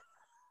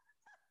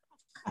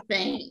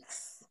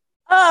 Thanks.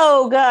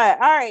 Oh God.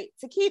 All right.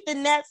 To keep the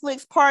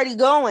Netflix party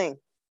going.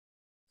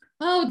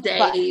 Oh,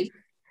 Dave.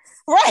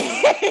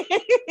 Right.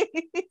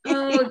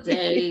 Oh,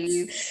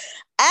 Dave.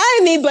 I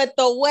mean, but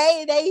the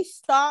way they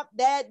stomped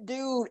that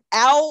dude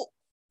out,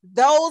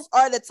 those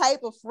are the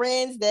type of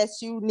friends that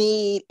you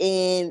need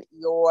in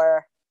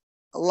your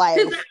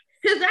life.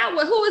 Because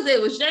who was it?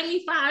 It was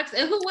Jamie Foxx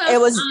and who else? It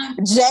was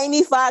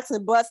Jamie Foxx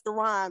and Busta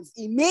Rhymes.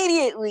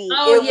 Immediately.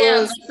 Oh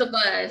yeah, Busta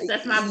Buzz.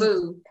 That's my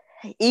boo.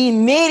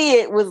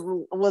 Immediate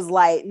was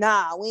like,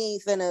 nah, we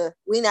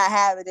not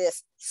having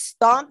this.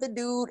 Stomp the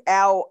dude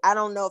out. I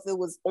don't know if it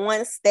was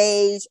on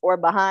stage or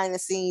behind the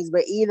scenes,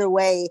 but either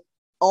way,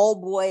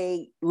 old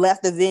boy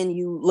left the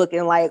venue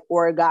looking like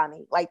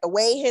origami. Like the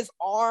way his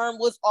arm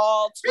was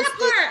all twisted. That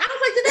part, I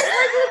was like, did they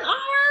break his arm?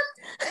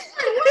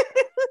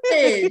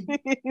 did. But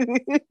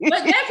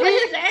that's what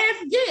his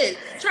ass gets.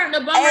 Trying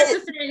to bum her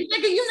sister.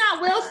 Nigga, you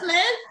not Will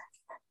Smith.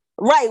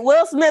 Right.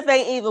 Will Smith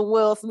ain't even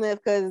Will Smith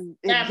because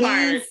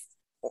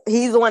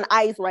he's on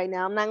ice right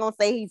now. I'm not gonna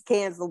say he's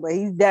canceled, but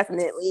he's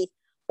definitely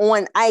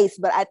on ice.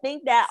 But I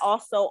think that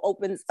also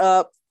opens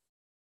up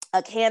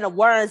a can of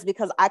worms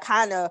because I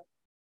kind of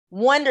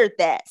wondered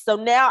that. So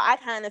now I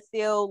kind of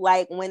feel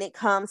like when it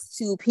comes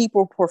to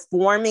people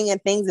performing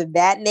and things of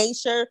that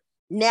nature,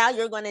 now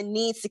you're going to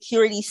need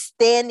security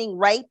standing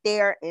right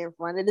there in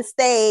front of the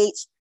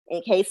stage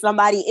in case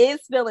somebody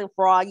is feeling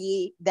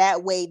froggy.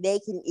 That way they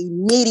can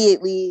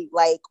immediately,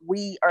 like,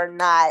 we are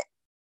not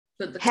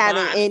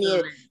having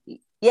any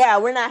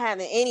we're not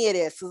having any of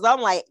this. Because I'm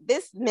like,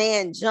 this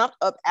man jumped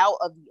up out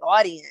of the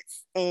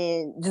audience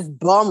and just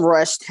bum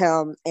rushed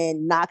him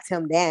and knocked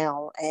him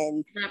down.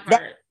 And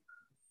that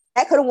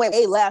could have went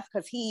way left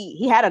because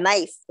he had a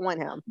knife on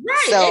him.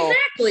 Right, so,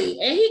 exactly.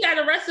 And he got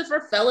arrested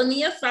for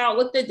felony assault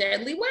with a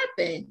deadly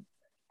weapon.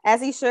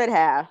 As he should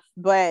have.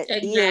 But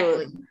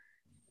exactly.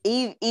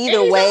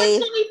 Either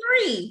way.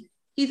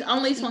 He's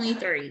only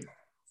 23.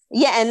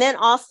 Yeah, and then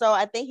also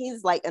I think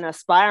he's like an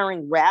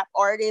aspiring rap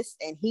artist,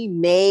 and he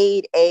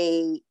made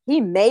a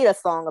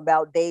song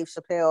about Dave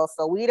Chappelle.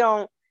 So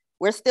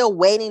we're still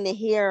waiting to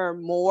hear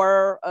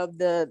more of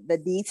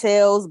the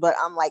details, but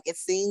I'm like, it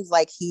seems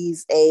like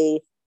he's a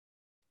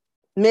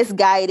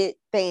misguided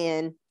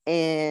fan,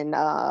 and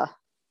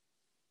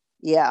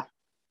he got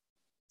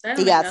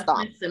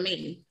stomped to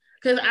me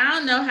because I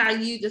don't know how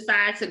you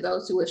decide to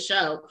go to a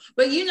show.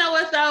 But you know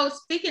what though,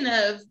 speaking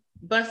of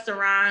Busta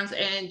Rhymes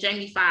and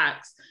Jamie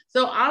Foxx,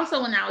 so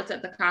also when I was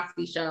at the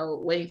Cosby Show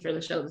waiting for the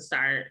show to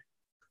start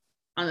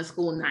on a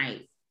school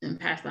night and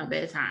past my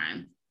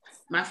bedtime,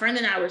 my friend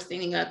and I were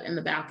standing up in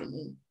the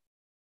balcony,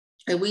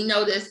 and we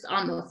noticed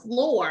on the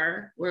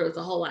floor where it was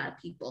a whole lot of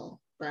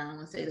people, but I don't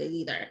want to say that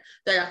either,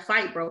 that a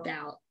fight broke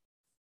out.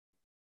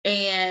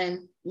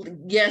 And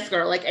yes,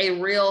 girl, like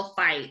a real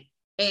fight.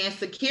 And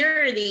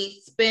security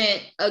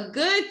spent a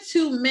good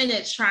 2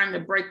 minutes trying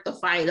to break the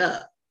fight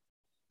up.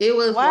 It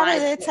was Why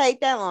did it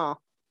take that long?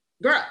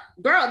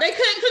 Girl, they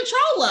couldn't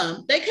control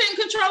them. They couldn't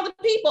control the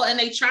people, and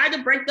they tried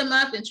to break them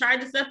up and tried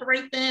to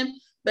separate them.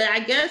 But I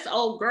guess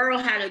old girl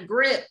had a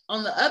grip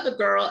on the other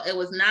girl and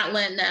was not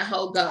letting that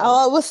hoe go.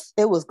 Oh,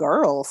 it was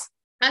girls.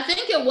 I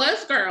think it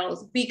was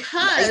girls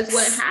because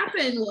what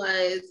happened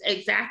was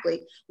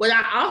exactly what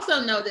I also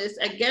noticed.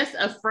 I guess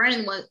a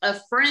friend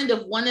of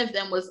one of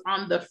them was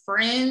on the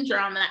fringe or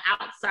on the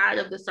outside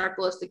of the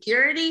circle of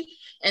security.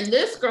 And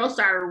this girl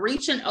started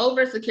reaching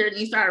over security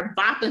and started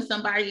bopping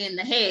somebody in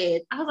the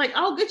head. I was like,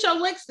 oh, get your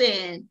licks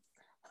in.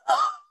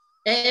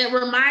 And it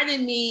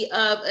reminded me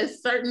of a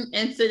certain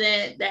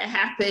incident that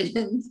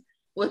happened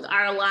with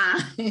our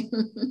line.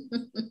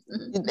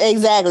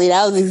 Exactly.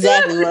 That was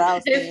exactly what I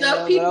was saying. And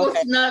so people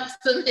snuck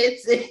some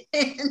hits in.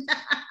 But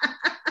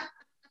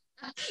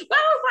I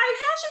was like,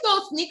 how'd you go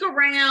sneak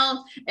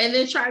around and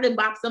then try to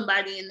bop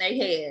somebody in their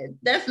head?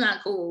 That's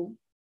not cool.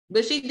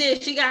 But she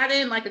did. She got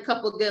in like a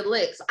couple of good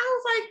licks. I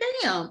was like,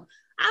 damn.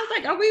 I was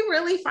like, are we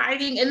really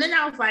fighting? And then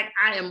I was like,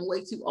 I am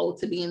way too old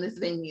to be in this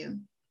venue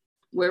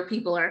where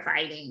people are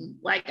fighting.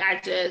 Like,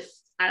 I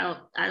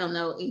don't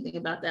know anything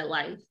about that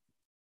life.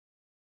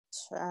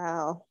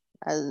 Wow.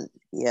 It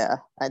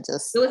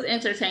was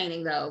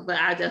entertaining though, but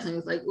I definitely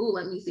was like, ooh,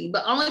 let me see.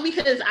 But only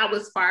because I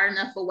was far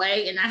enough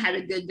away and I had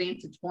a good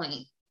vantage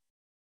point.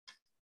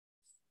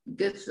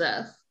 Good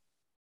stuff.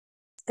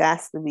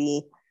 Got to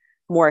be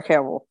more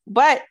careful.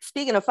 But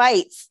speaking of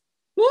fights,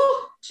 woo,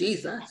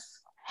 Jesus.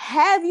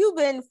 Have you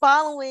been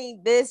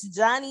following this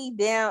Johnny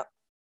Depp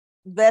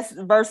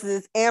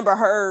versus Amber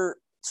Heard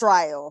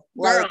trial?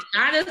 Girl,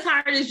 not as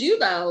hard as you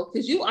though,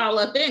 because you all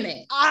up in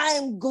it.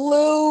 I'm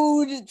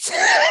glued.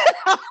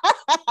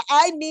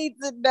 I need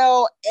to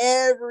know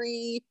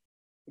every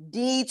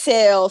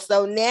detail.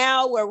 So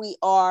now where we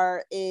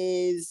are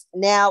is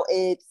now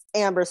it's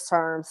Amber's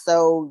turn.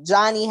 So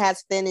Johnny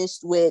has finished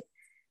with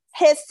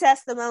his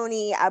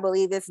testimony. I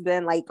believe it's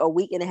been like a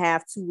week and a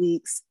half, 2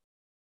 weeks.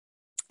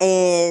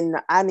 And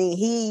I mean,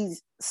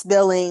 he's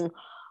spilling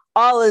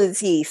all of the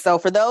tea. So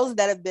for those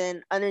that have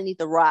been underneath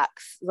the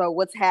rocks, so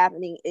what's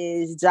happening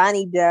is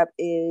Johnny Depp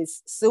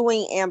is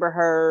suing Amber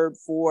Heard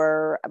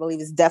for, I believe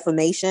it's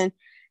defamation.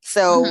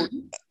 So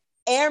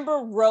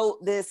Amber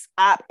wrote this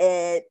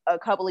op-ed a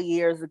couple of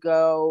years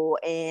ago,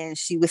 and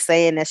she was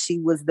saying that she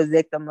was the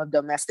victim of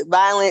domestic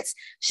violence.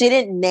 She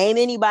didn't name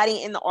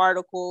anybody in the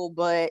article,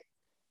 but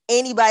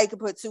anybody could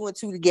put two and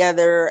two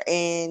together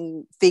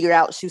and figure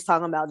out she was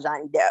talking about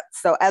Johnny Depp.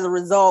 So as a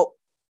result,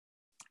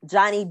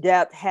 Johnny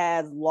Depp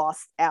has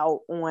lost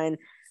out on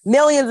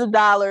millions of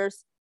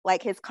dollars.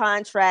 Like, his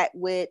contract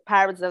with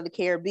Pirates of the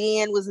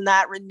Caribbean was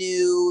not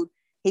renewed.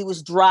 He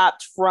was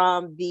dropped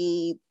from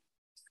the,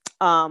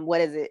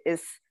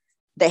 it's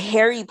the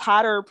Harry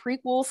Potter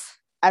prequels.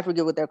 I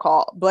forget what they're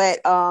called,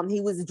 but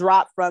he was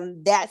dropped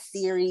from that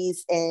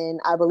series. And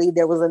I believe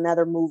there was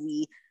another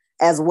movie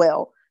as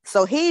well.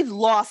 So he's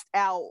lost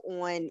out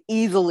on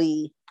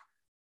easily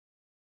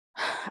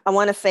I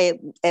want to say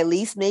at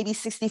least maybe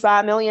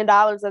 $65 million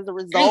as a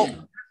result.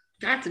 Damn.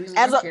 Got to be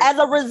as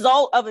a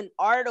result of an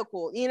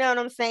article, you know what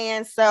I'm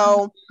saying?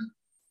 So,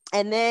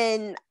 and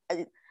then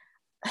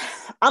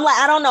I'm like,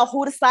 I don't know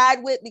who to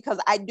side with, because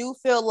I do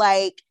feel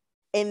like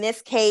in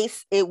this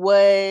case,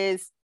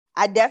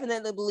 I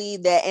definitely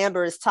believe that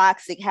Amber is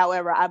toxic.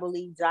 However, I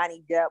believe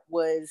Johnny Depp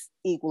was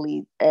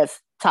equally as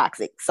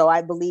toxic. So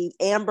I believe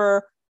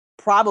Amber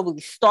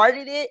probably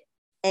started it.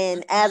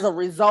 And as a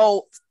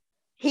result,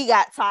 he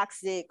got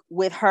toxic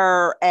with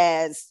her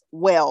as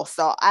well.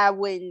 So I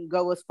wouldn't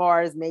go as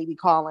far as maybe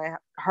I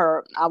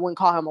wouldn't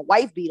call him a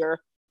wife beater,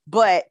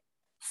 but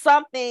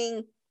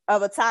something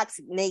of a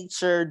toxic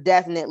nature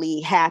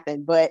definitely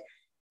happened. But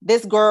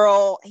this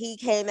girl, he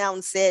came out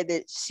and said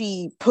that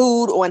she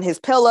pooed on his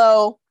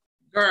pillow.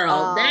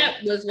 Girl, that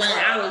was when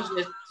I was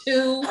just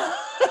too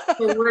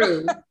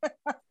through.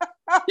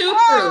 Too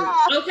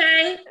through,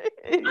 okay?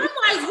 I'm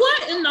like,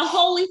 what in the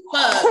holy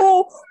fuck?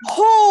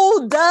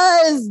 Who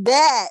does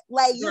that?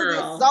 Like, you Girl.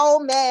 get so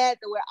mad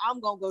to where I'm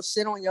gonna go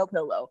shit on your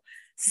pillow.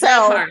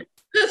 So,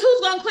 because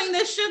who's gonna clean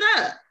this shit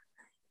up?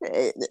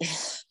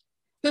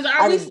 Because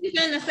are we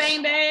sleeping in the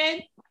same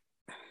bed?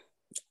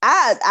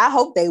 I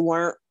hope they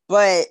weren't,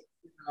 but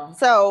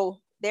so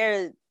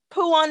there's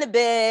poo on the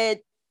bed.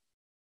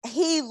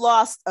 He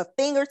lost a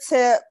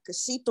fingertip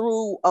because she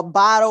threw a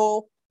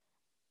bottle.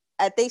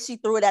 I think she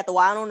threw it at the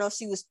wall. I don't know if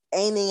she was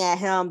aiming at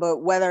him, but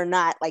whether or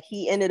not, like,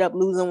 he ended up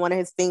losing one of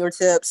his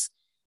fingertips.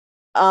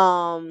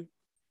 What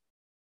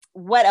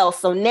else?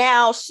 So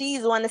now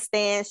she's on the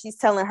stand. She's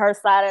telling her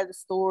side of the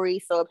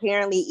story. So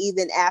apparently,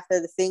 even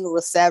after the finger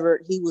was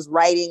severed, he was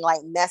writing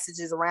like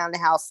messages around the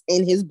house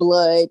in his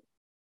blood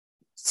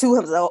to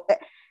himself.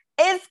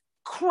 It's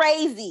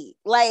crazy.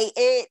 Like,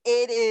 it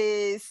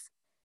is.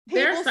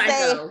 They're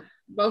psycho,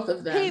 both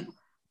of them.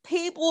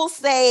 People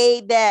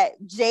say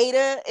that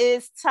Jada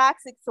is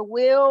toxic to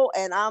Will,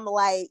 and I'm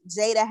like,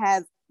 Jada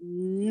has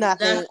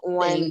nothing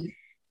on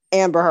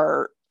Amber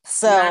Heard.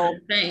 So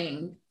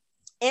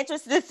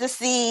interested to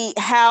see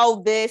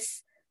how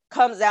this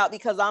comes out,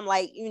 because I'm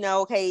like,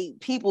 okay,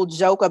 people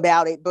joke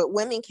about it, but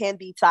women can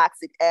be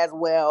toxic as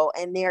well.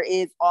 And there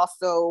is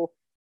also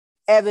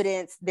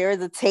evidence. There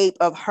is a tape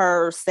of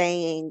her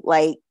saying,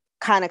 like,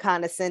 kind of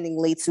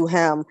condescendingly to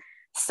him,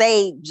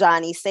 say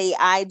Johnny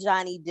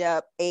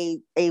Depp,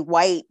 a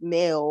white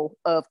male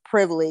of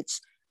privilege,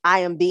 I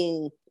am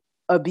being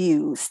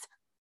abused,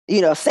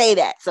 say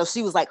that. So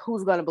she was like,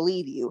 who's going to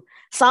believe you?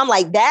 So I'm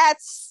like,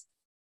 that's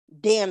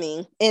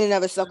damning in and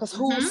of itself, because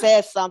who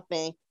says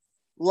something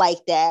like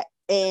that?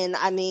 And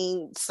I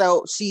mean,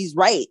 so she's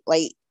right.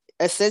 Like,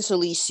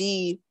 essentially,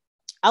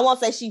 I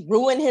won't say she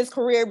ruined his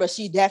career, but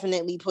she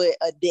definitely put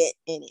a dent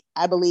in it.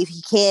 I believe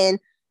he can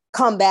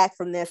come back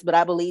from this, but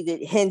I believe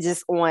it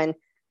hinges on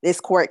this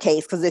court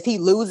case, because if he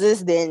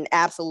loses, then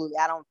absolutely,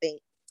 I don't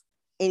think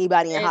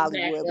anybody in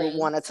Hollywood will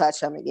want to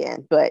touch him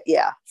again. But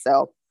yeah,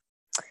 so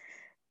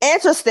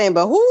interesting.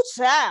 But who,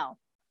 child?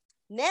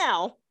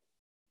 Now,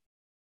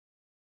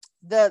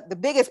 the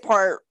biggest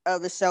part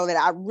of the show that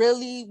I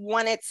really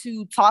wanted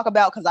to talk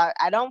about, because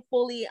I don't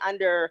fully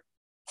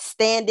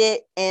understand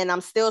it, and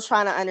I'm still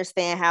trying to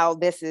understand how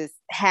this has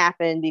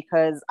happened,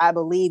 because I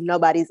believe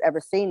nobody's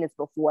ever seen this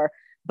before.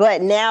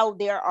 But now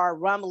there are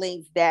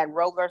rumblings that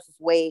Roe versus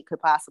Wade could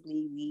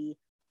possibly be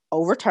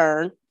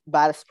overturned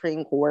by the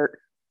Supreme Court.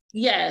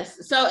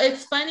 Yes. So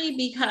it's funny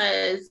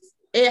because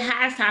it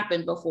has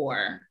happened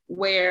before,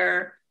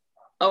 where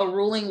a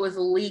ruling was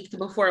leaked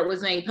before it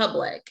was made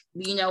public.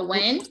 Do you know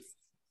when?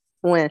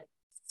 When?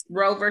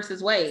 Roe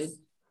versus Wade.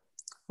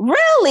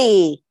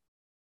 Really?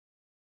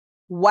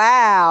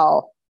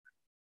 Wow.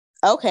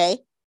 Okay.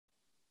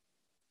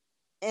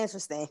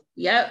 Interesting.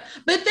 Yep.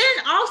 But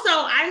then also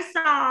I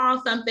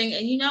saw something,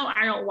 and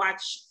I don't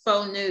watch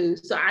faux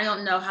news, so I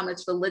don't know how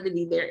much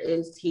validity there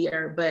is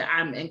here, but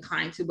I'm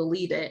inclined to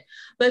believe it.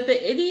 But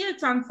the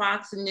idiots on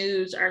Fox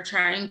News are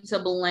trying to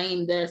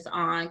blame this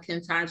on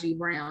Ketanji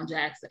Brown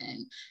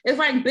Jackson. It's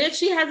like, bitch,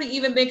 she hasn't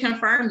even been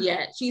confirmed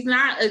yet. She's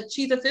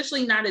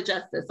officially not a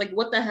justice. Like,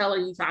 what the hell are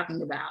you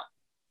talking about?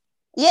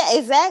 Yeah,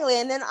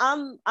 exactly. And then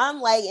I'm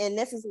like, and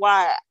this is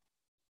why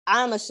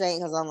I'm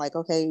ashamed, because I'm like,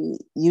 okay,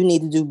 you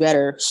need to do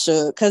better,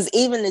 should. Because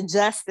even the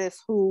justice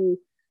who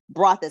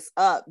brought this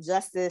up,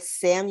 Justice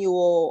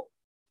Samuel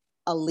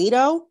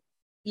Alito.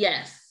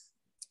 Yes.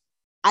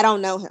 I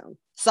don't know him.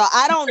 So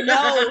I don't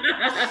know.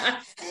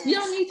 You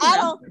don't need to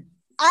know.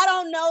 I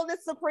don't know the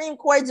Supreme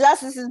Court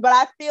justices, but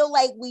I feel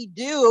like we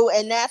do.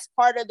 And that's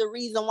part of the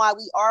reason why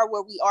we are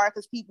where we are,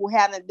 because people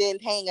haven't been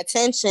paying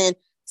attention.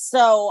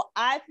 So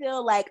I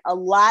feel like a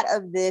lot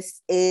of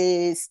this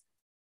is,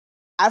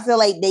 I feel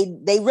like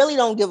they really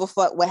don't give a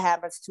fuck what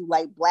happens to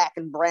like Black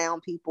and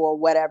brown people or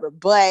whatever.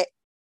 But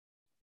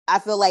I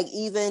feel like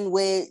even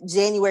with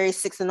January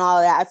 6th and all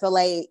of that, I feel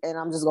like, and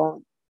I'm just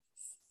going to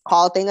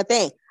call a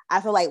thing.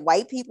 I feel like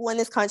white people in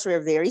this country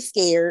are very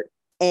scared,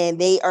 and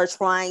they are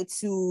trying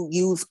to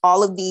use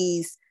all of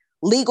these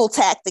legal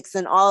tactics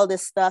and all of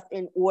this stuff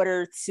in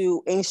order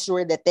to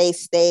ensure that they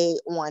stay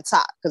on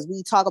top. Because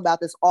we talk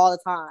about this all the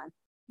time.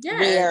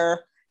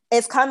 where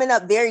it's coming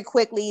up very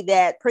quickly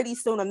that pretty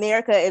soon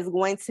America is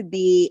going to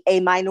be a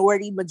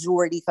minority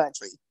majority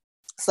country.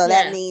 So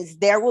that means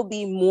there will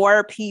be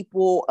more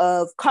people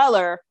of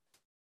color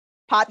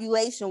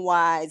population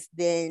wise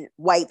than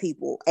white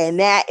people. And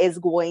that is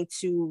going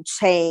to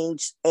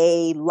change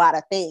a lot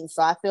of things.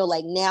 So I feel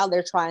like now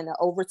they're trying to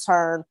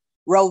overturn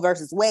Roe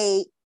versus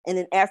Wade in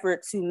an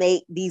effort to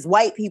make these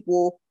white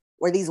people,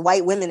 or these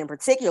white women in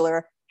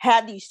particular,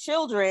 have these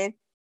children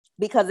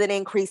because it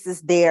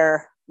increases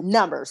their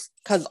numbers.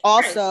 Because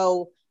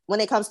also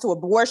when it comes to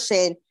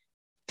abortion,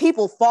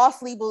 people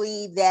falsely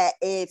believe that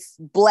it's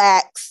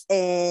Blacks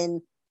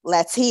and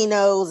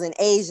Latinos and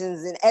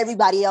Asians and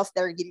everybody else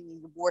that are getting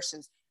these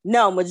abortions.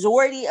 No,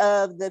 majority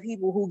of the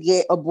people who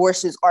get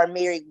abortions are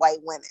married white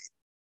women.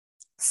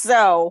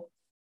 So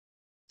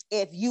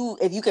if you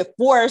could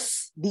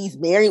force these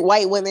married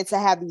white women to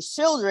have these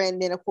children,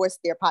 then of course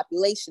their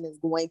population is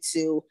going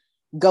to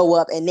go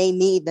up, and they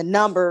need the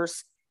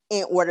numbers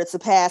in order to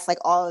pass like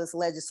all of this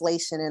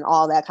legislation and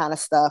all that kind of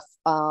stuff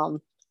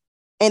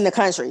in the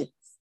country.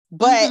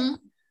 But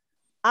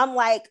I'm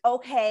like,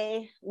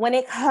 okay, when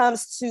it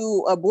comes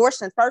to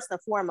abortion, first and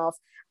foremost,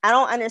 I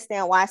don't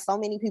understand why so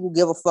many people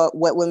give a fuck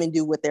what women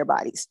do with their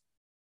bodies.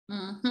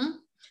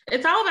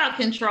 It's all about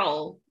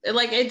control.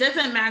 It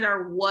doesn't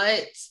matter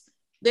what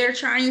they're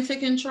trying to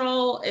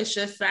control. It's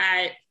just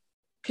that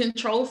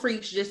control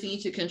freaks just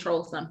need to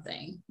control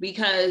something,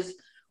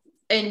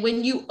 and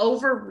when you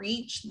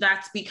overreach,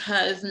 that's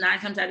because 9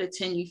 times out of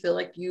 10, you feel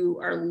like you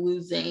are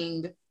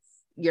losing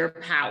your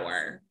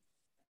power.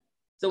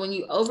 So when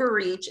you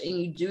overreach and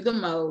you do the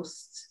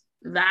most,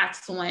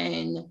 that's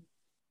when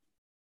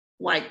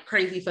like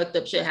crazy fucked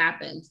up shit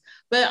happens.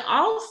 But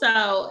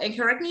also, and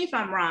correct me if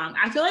I'm wrong,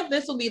 I feel like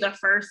this will be the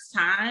first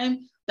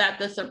time that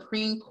the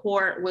Supreme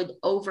Court would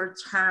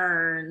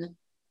overturn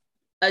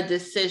a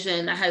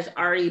decision that has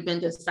already been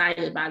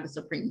decided by the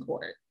Supreme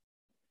Court.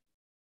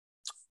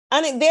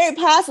 I mean, very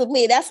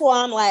possibly. That's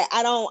why I'm like,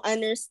 I don't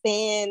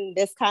understand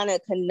this kind of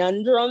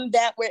conundrum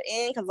that we're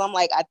in. Because I'm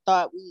like, I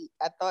thought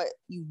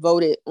you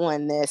voted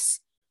on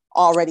this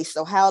already.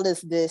 So how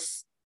does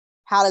this?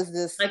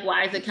 Like,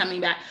 why is it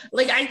coming back?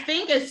 Like, I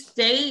think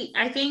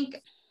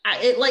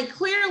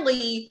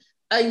clearly,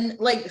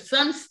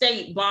 some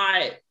state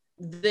bought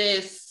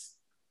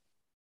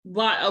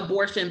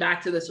abortion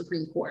back to the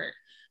Supreme Court,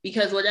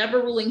 because whatever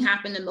ruling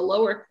happened in the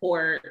lower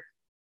court,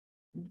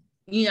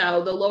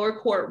 the lower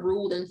court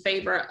ruled in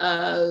favor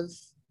of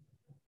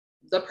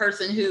the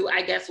person who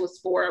I guess was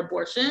for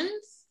abortions.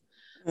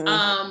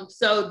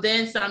 So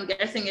I'm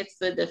guessing it's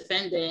the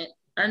defendant,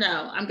 or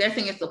no, I'm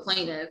guessing it's the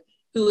plaintiff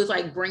who is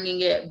like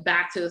bringing it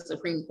back to the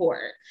Supreme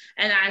Court.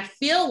 And I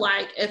feel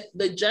like if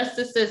the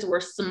justices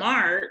were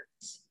smart,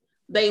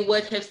 they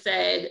would have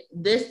said,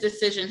 this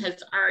decision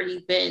has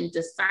already been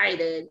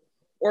decided,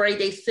 or a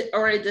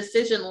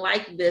decision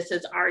like this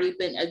has already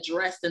been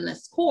addressed in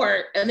this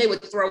court, and they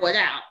would throw it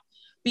out.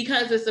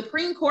 Because the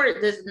Supreme Court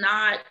does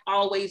not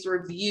always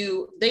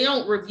they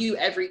don't review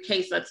every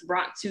case that's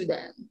brought to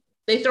them.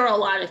 They throw a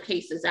lot of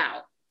cases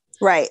out.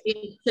 Right.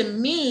 And to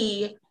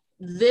me,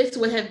 this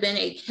would have been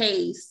a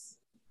case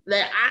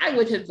that I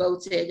would have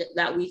voted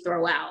that we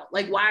throw out.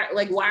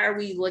 Why are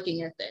we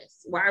looking at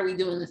this? Why are we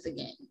doing this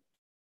again?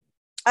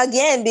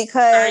 Again,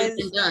 because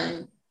it's been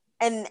done.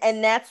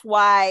 And that's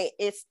why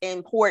it's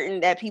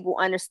important that people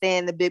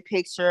understand the big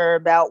picture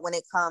about when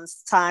it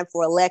comes time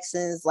for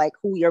elections, like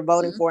who you're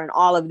voting for and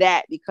all of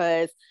that,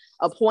 because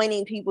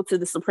appointing people to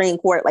the Supreme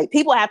Court, like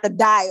people have to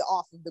die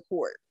off of the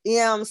court. You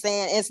know what I'm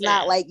saying? It's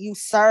not like you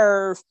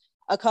serve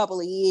a couple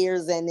of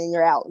years and then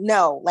you're out.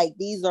 No, like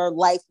these are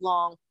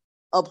lifelong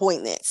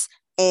appointments.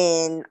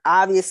 And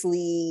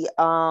obviously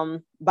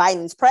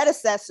Biden's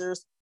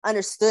predecessors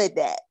understood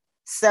that.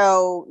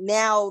 So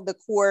now the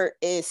court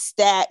is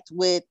stacked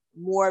with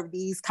more of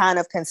these kind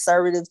of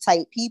conservative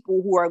type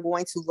people who are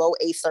going to vote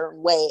a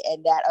certain way,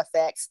 and that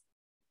affects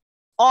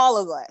all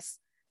of us.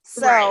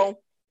 So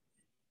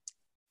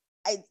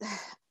and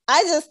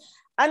I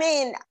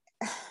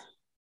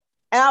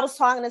was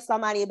talking to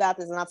somebody about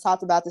this, and I've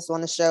talked about this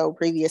on the show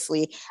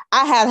previously.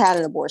 I have had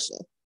an abortion,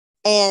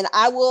 and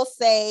I will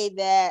say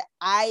that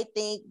I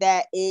think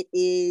that it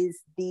is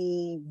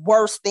the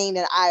worst thing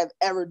that I've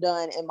ever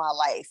done in my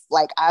life.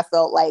 Like, I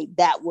felt like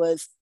that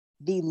was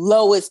the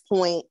lowest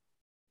point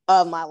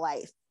of my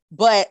life.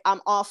 But I'm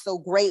also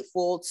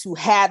grateful to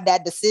have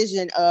that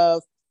decision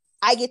of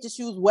I get to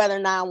choose whether or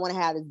not I want to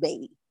have this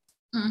baby.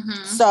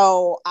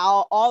 So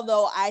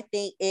although I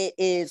think it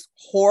is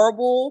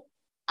horrible,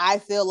 I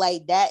feel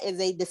like that is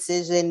a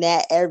decision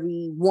that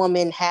every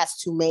woman has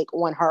to make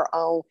on her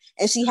own.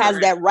 And she has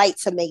that right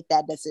to make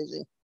that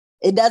decision.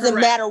 It doesn't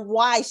matter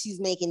why she's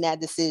making that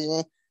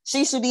decision.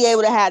 She should be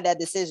able to have that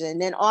decision.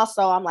 And then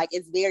also, I'm like,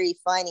 it's very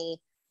funny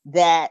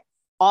that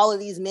all of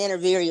these men are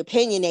very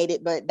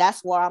opinionated, but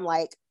that's why I'm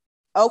like,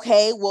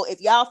 okay, well,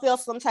 if y'all feel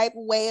some type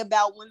of way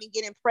about women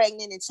getting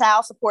pregnant and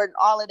child support and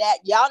all of that,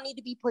 y'all need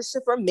to be pushing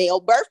for male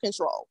birth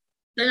control.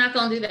 They're not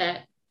going to do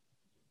that.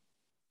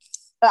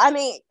 I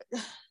mean,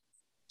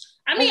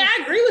 I mean, I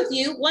agree with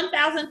you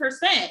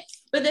 1000%.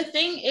 But the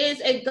thing is,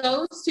 it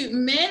goes to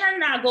men are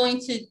not going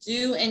to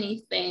do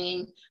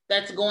anything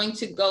that's going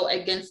to go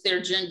against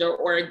their gender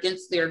or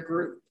against their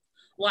group.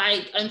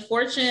 Like,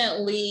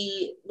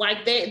 unfortunately,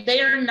 like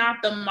they are not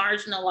the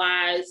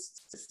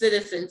marginalized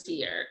citizens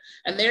here.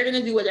 And they're going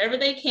to do whatever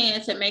they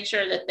can to make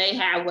sure that they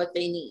have what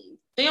they need.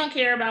 They don't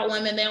care about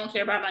women. They don't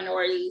care about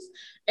minorities.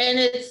 And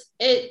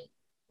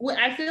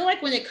I feel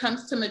like when it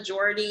comes to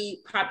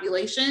majority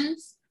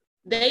populations,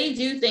 they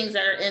do things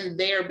that are in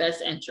their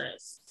best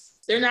interests.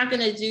 They're not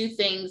going to do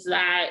things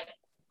that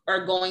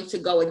are going to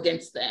go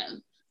against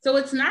them. So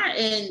it's not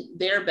in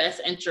their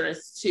best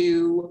interest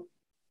to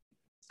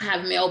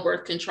have male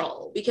birth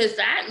control, because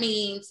that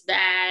means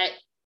that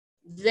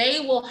they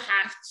will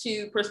have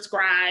to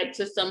prescribe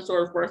to some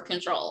sort of birth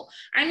control.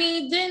 I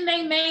mean, didn't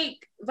they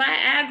make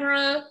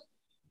Viagra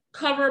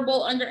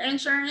coverable under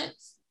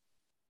insurance?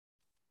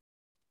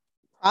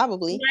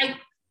 Probably. Like,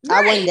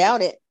 I wouldn't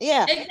doubt it.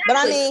 Yeah. Exactly. But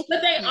I mean,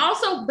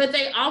 but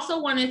they also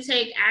want to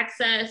take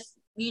access,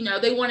 you know,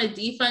 they want to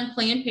defund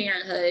Planned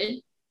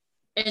Parenthood.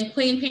 And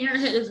Planned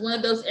Parenthood is one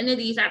of those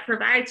entities that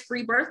provides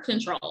free birth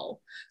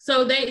control.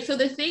 So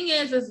the thing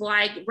is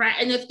like, right.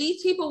 And if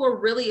these people were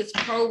really as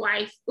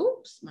pro-life,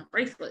 my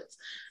bracelets.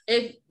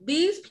 If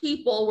these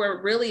people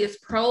were really as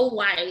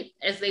pro-life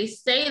as they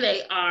say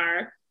they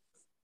are,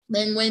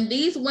 then when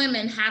these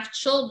women have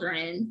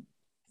children,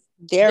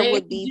 there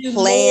would be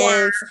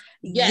plans.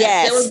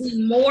 Yes, there would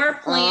be more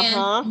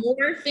plans,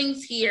 more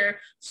things here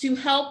to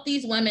help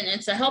these women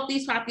and to help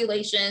these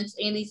populations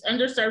in these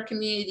underserved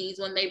communities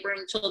when they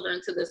bring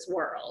children to this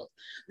world.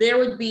 There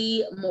would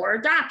be more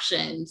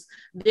adoptions.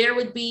 There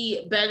would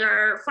be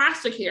better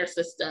foster care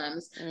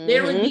systems.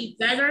 There would be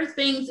better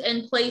things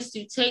in place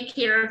to take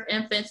care of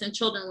infants and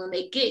children when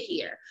they get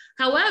here.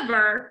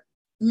 However,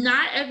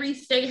 not every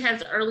state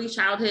has early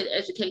childhood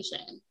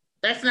education.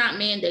 That's not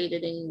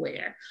mandated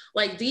anywhere.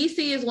 Like, DC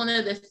is one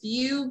of the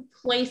few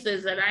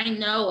places that I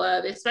know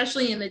of,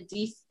 especially in the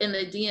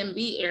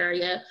DMV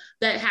area,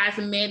 that has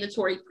a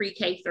mandatory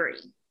pre-K-3.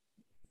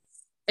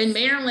 In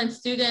Maryland,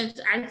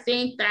 I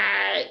think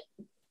that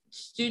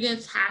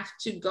students have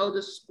to go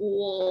to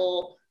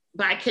school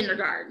by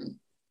kindergarten.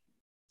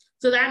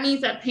 So that means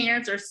that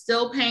parents are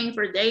still paying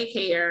for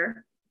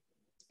daycare,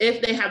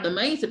 if they have the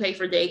money to pay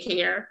for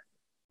daycare,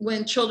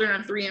 when children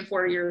are 3 and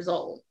 4 years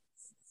old.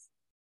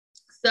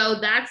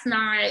 So that's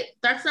not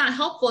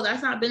helpful.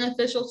 That's not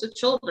beneficial to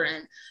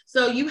children.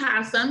 So you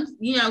have some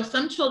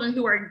children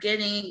who are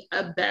getting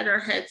a better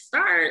head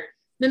start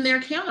than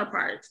their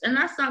counterparts, and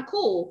that's not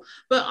cool.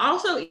 But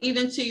also,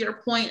 even to your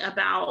point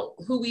about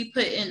who we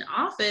put in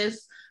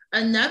office,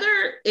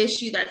 another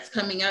issue that's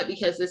coming up,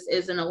 because this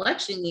is an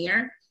election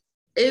year,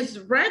 is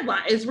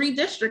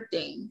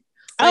redistricting.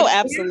 Oh,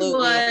 absolutely.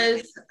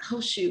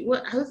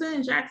 What was it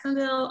in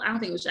Jacksonville? I don't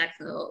think it was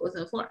Jacksonville. It was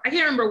in Florida. I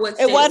can't remember what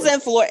state it was.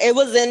 In Florida. It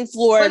was in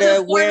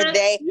Florida, where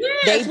they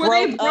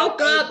broke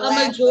up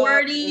a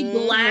majority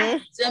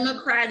Black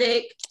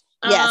Democratic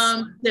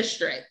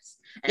district,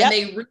 and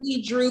they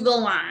redrew the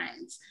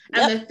lines.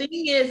 And the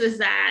thing is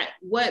that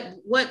what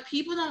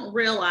people don't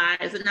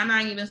realize, and I'm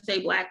not even say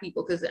Black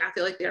people, because I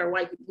feel like there are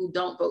white people who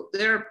don't vote.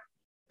 There are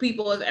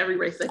people of every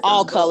race that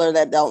all color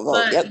that don't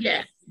vote.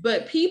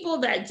 But people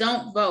that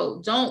don't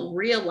vote don't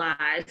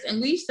realize,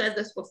 and we've said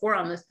this before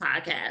on this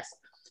podcast,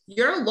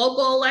 your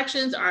local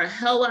elections are a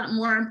hell lot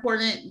more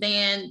important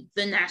than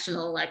the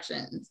national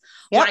elections.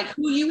 Like,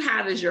 who you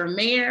have as your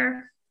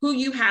mayor, who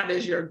you have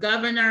as your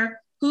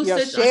governor, who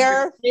sits on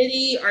your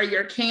city or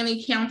your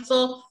county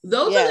council.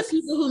 Those are the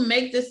people who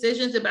make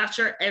decisions about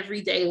your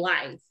everyday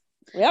life.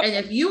 And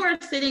if you are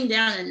sitting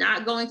down and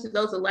not going to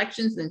those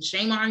elections, then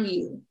shame on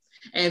you.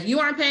 And if you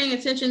aren't paying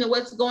attention to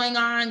what's going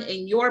on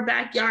in your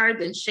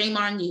backyard, then shame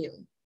on you.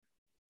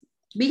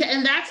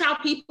 And that's how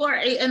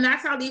and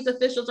that's how these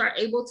officials are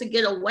able to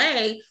get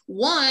away,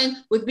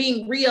 one, with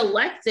being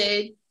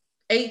reelected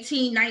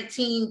 18,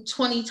 19,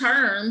 20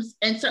 terms.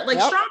 And so,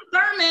 like, Strom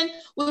Thurmond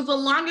was the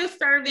longest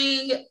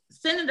serving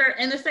senator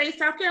in the state of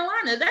South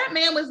Carolina. That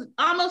man was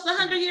almost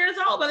 100 years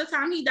old by the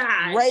time he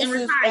died and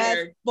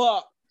retired.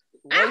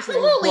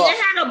 Absolutely. They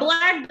had a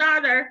Black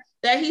daughter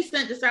that he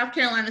sent to South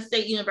Carolina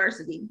State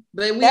University.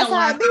 But we don't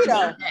want to talk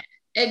about that.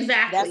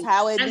 Exactly. That's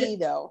how it be,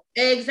 though.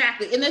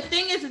 Exactly. And the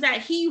thing is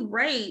that he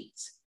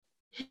raped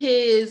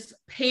his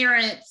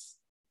parents'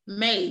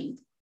 maid.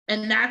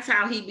 And that's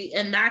how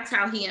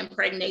he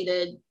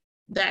impregnated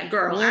that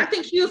girl. I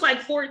think she was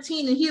like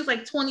 14 and he was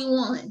like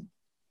 21.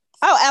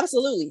 Oh,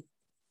 absolutely.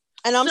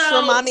 And I'm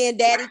sure mommy and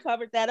daddy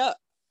covered that up.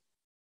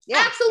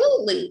 Yeah.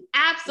 Absolutely.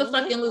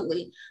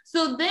 Absolutely.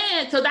 So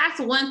that's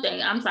one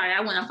thing. I'm sorry, I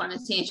went off on a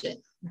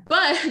tangent.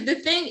 But the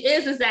thing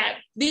is that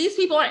these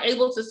people are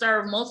able to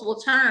serve multiple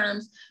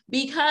terms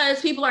because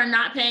people are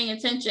not paying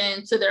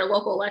attention to their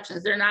local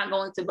elections. They're not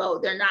going to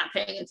vote. They're not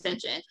paying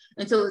attention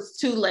until it's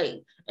too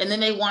late. And then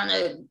they want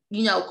to,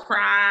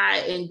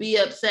 cry and be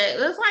upset.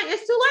 It's like,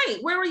 it's too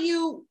late. Where were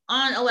you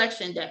on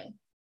election day?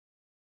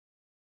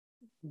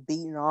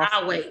 Beating off.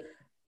 I'll wait.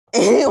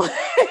 Anyway.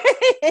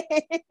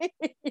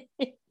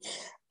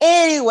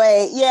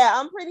 Anyway, yeah,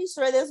 I'm pretty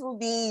sure this will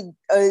be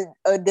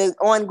the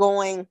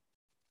ongoing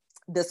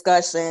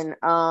discussion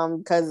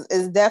because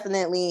it's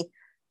definitely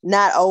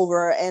not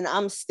over, and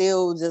I'm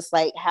still just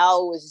like,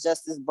 how is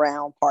Justice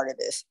Brown part of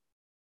this?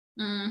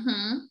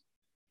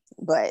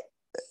 But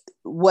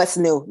what's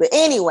new? But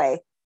anyway,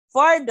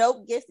 for our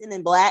dope gifting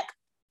in Black,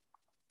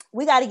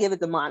 we got to give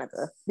it to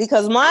Monica,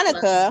 because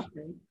Monica,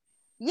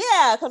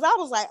 because I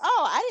was like,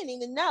 oh, I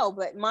didn't even know,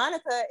 but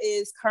Monica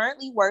is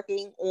currently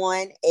working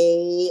on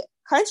a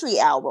country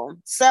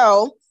album.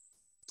 So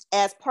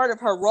as part of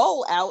her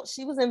rollout,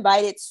 she was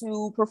invited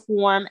to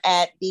perform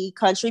at the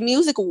Country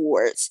Music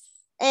Awards.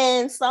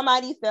 And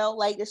somebody felt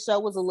like the show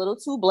was a little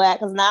too Black,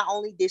 because not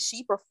only did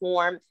she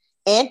perform,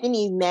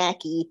 Anthony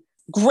Mackie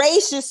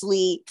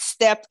graciously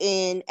stepped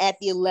in at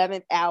the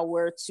 11th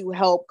hour to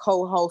help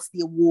co-host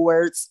the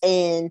awards.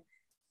 And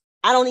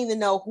I don't even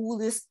know who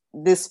this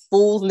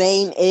fool's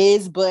name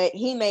is, but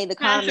he made the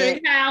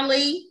comment.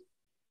 Patrick.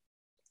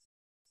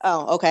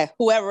 Oh, okay.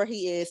 Whoever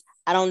he is,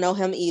 I don't know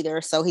him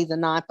either, so he's a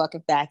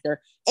non-fucking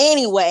factor.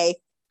 Anyway,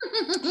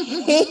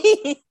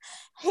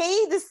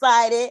 he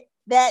decided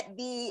that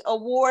the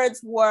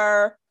awards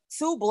were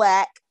too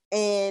Black,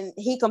 and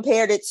he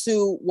compared it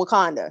to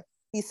Wakanda.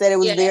 He said it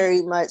was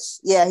very much,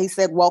 he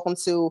said, welcome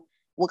to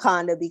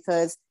Wakanda,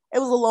 because it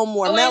was a little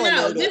more melanated.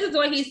 No, this is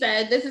what he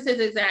said. This is his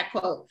exact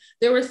quote.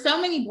 There were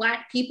so many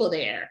Black people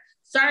there.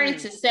 Sorry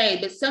to say,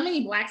 but so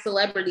many Black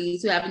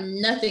celebrities who have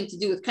nothing to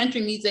do with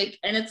country music.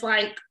 And it's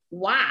like,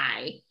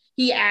 why?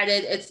 He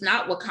added, it's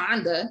not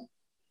Wakanda.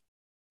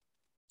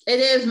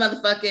 It is,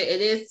 motherfucker. It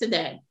is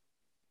today.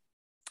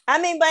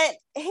 I mean, but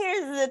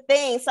here's the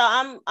thing. So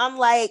I'm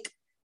like,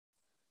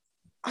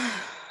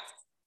 I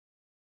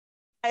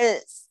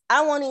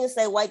won't even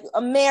say white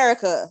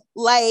America.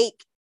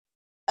 Like,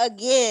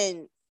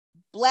 again,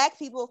 Black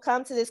people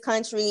come to this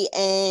country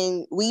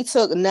and we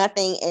took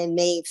nothing and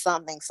made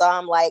something. So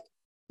I'm like,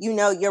 you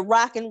know, your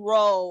rock and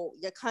roll,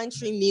 your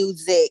country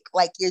music,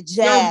 like your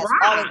jazz,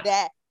 all of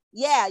that.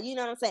 Yeah, you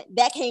know what I'm saying?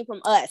 That came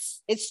from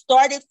us. It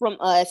started from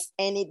us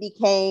and it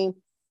became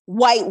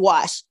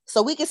whitewash.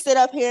 So we can sit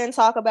up here and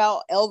talk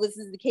about Elvis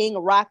is the king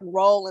of rock and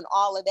roll and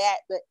all of that,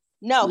 but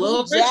no,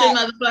 Little Richard,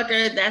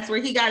 motherfucker. That's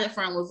where he got it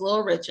from, was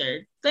Little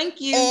Richard.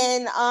 Thank you.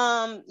 And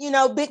you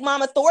know, Big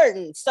Mama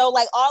Thornton. So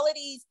like all of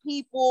these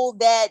people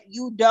that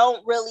you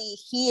don't really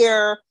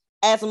hear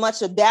as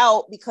much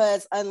about,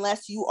 because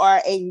unless you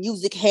are a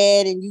music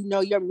head and you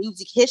know your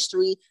music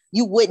history,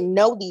 you wouldn't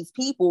know these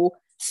people.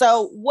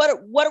 So what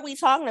are we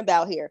talking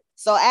about here?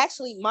 So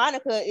actually,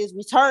 Monica is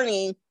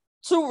returning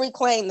to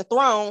reclaim the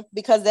throne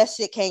because that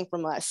shit came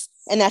from us.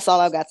 And that's all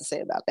I've got to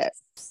say about that.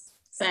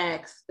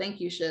 Facts. Thank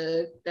you,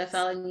 Shug. That's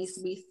all it needs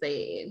to be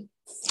said.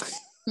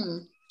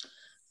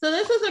 So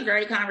this was a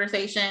great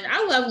conversation.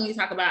 I love when we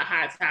talk about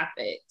hot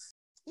topics.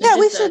 Yeah,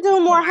 we should do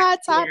more hot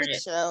topic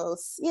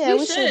shows. Yeah,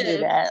 we should do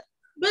that.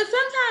 But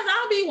sometimes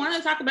I'll be wanting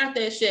to talk about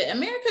that shit.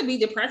 America be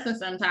depressing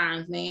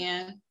sometimes,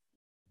 man.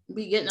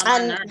 Be getting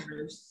on my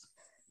nerves.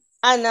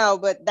 I know,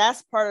 but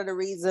that's part of the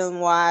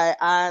reason why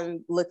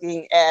I'm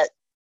looking at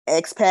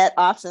expat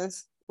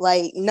options.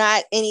 Like,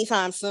 not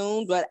anytime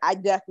soon, but I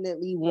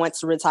definitely want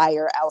to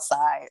retire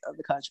outside of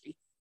the country.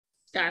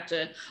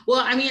 Gotcha.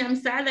 Well, I mean, I'm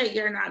sad that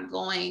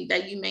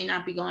you may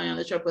not be going on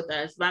the trip with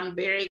us, but I'm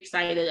very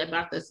excited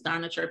about this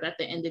Ghana trip at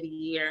the end of the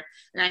year.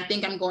 And I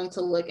think I'm going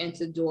to look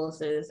into dual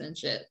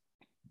citizenship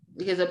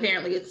because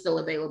apparently it's still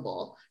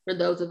available for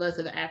those of us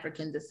of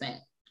African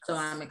descent. So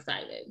I'm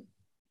excited.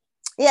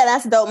 Yeah,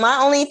 that's dope. My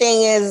only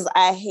thing is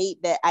I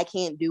hate that I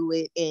can't do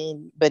it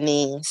in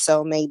Benin.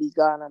 So maybe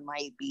Ghana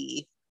might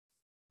be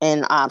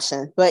an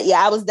option. But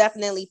yeah, I was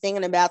definitely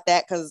thinking about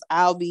that because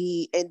I'll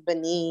be in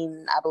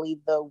Benin, I believe,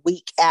 the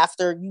week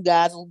after you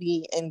guys will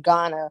be in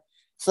Ghana.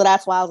 So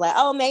that's why I was like,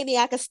 oh, maybe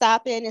I could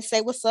stop in and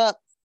say what's up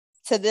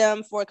to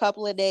them for a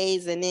couple of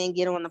days and then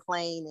get on the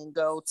plane and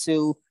go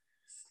to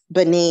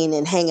Benin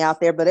and hang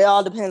out there. But it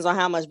all depends on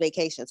how much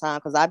vacation time,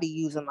 because I be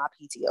using my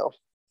PTO.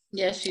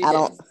 Yes, you do. I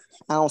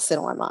don't sit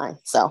on mine.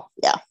 So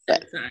yeah.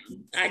 That's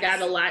fine. I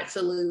got a lot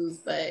to lose,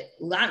 but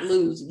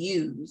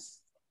use.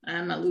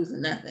 I'm not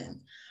losing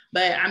nothing.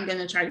 But I'm going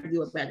to try to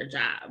do a better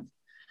job.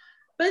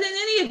 But in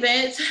any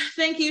event,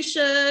 thank you,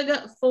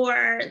 Shug,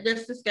 for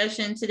this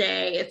discussion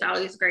today. It's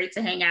always great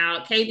to hang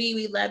out. KB,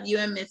 we love you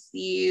and miss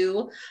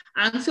you.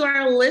 To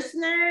our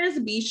listeners,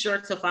 be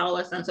sure to follow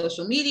us on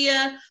social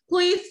media.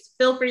 Please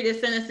feel free to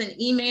send us an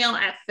email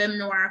at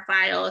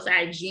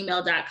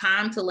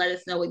femnoirfiles@gmail.com to let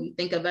us know what you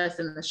think of us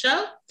in the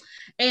show.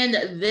 And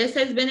this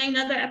has been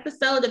another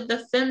episode of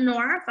the Femme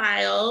Noir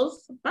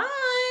Files.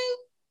 Bye.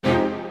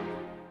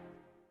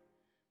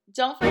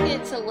 Don't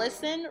forget to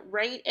listen,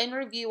 rate, and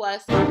review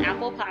us on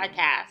Apple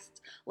Podcasts.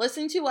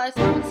 Listen to us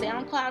on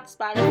SoundCloud,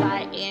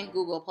 Spotify, and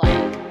Google Play.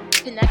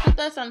 Connect with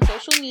us on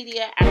social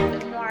media at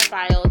Femme Noir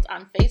Files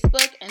on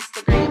Facebook,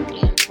 Instagram,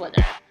 and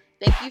Twitter.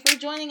 Thank you for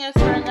joining us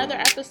for another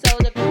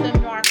episode of the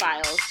Femme Noir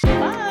Files.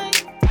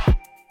 Bye!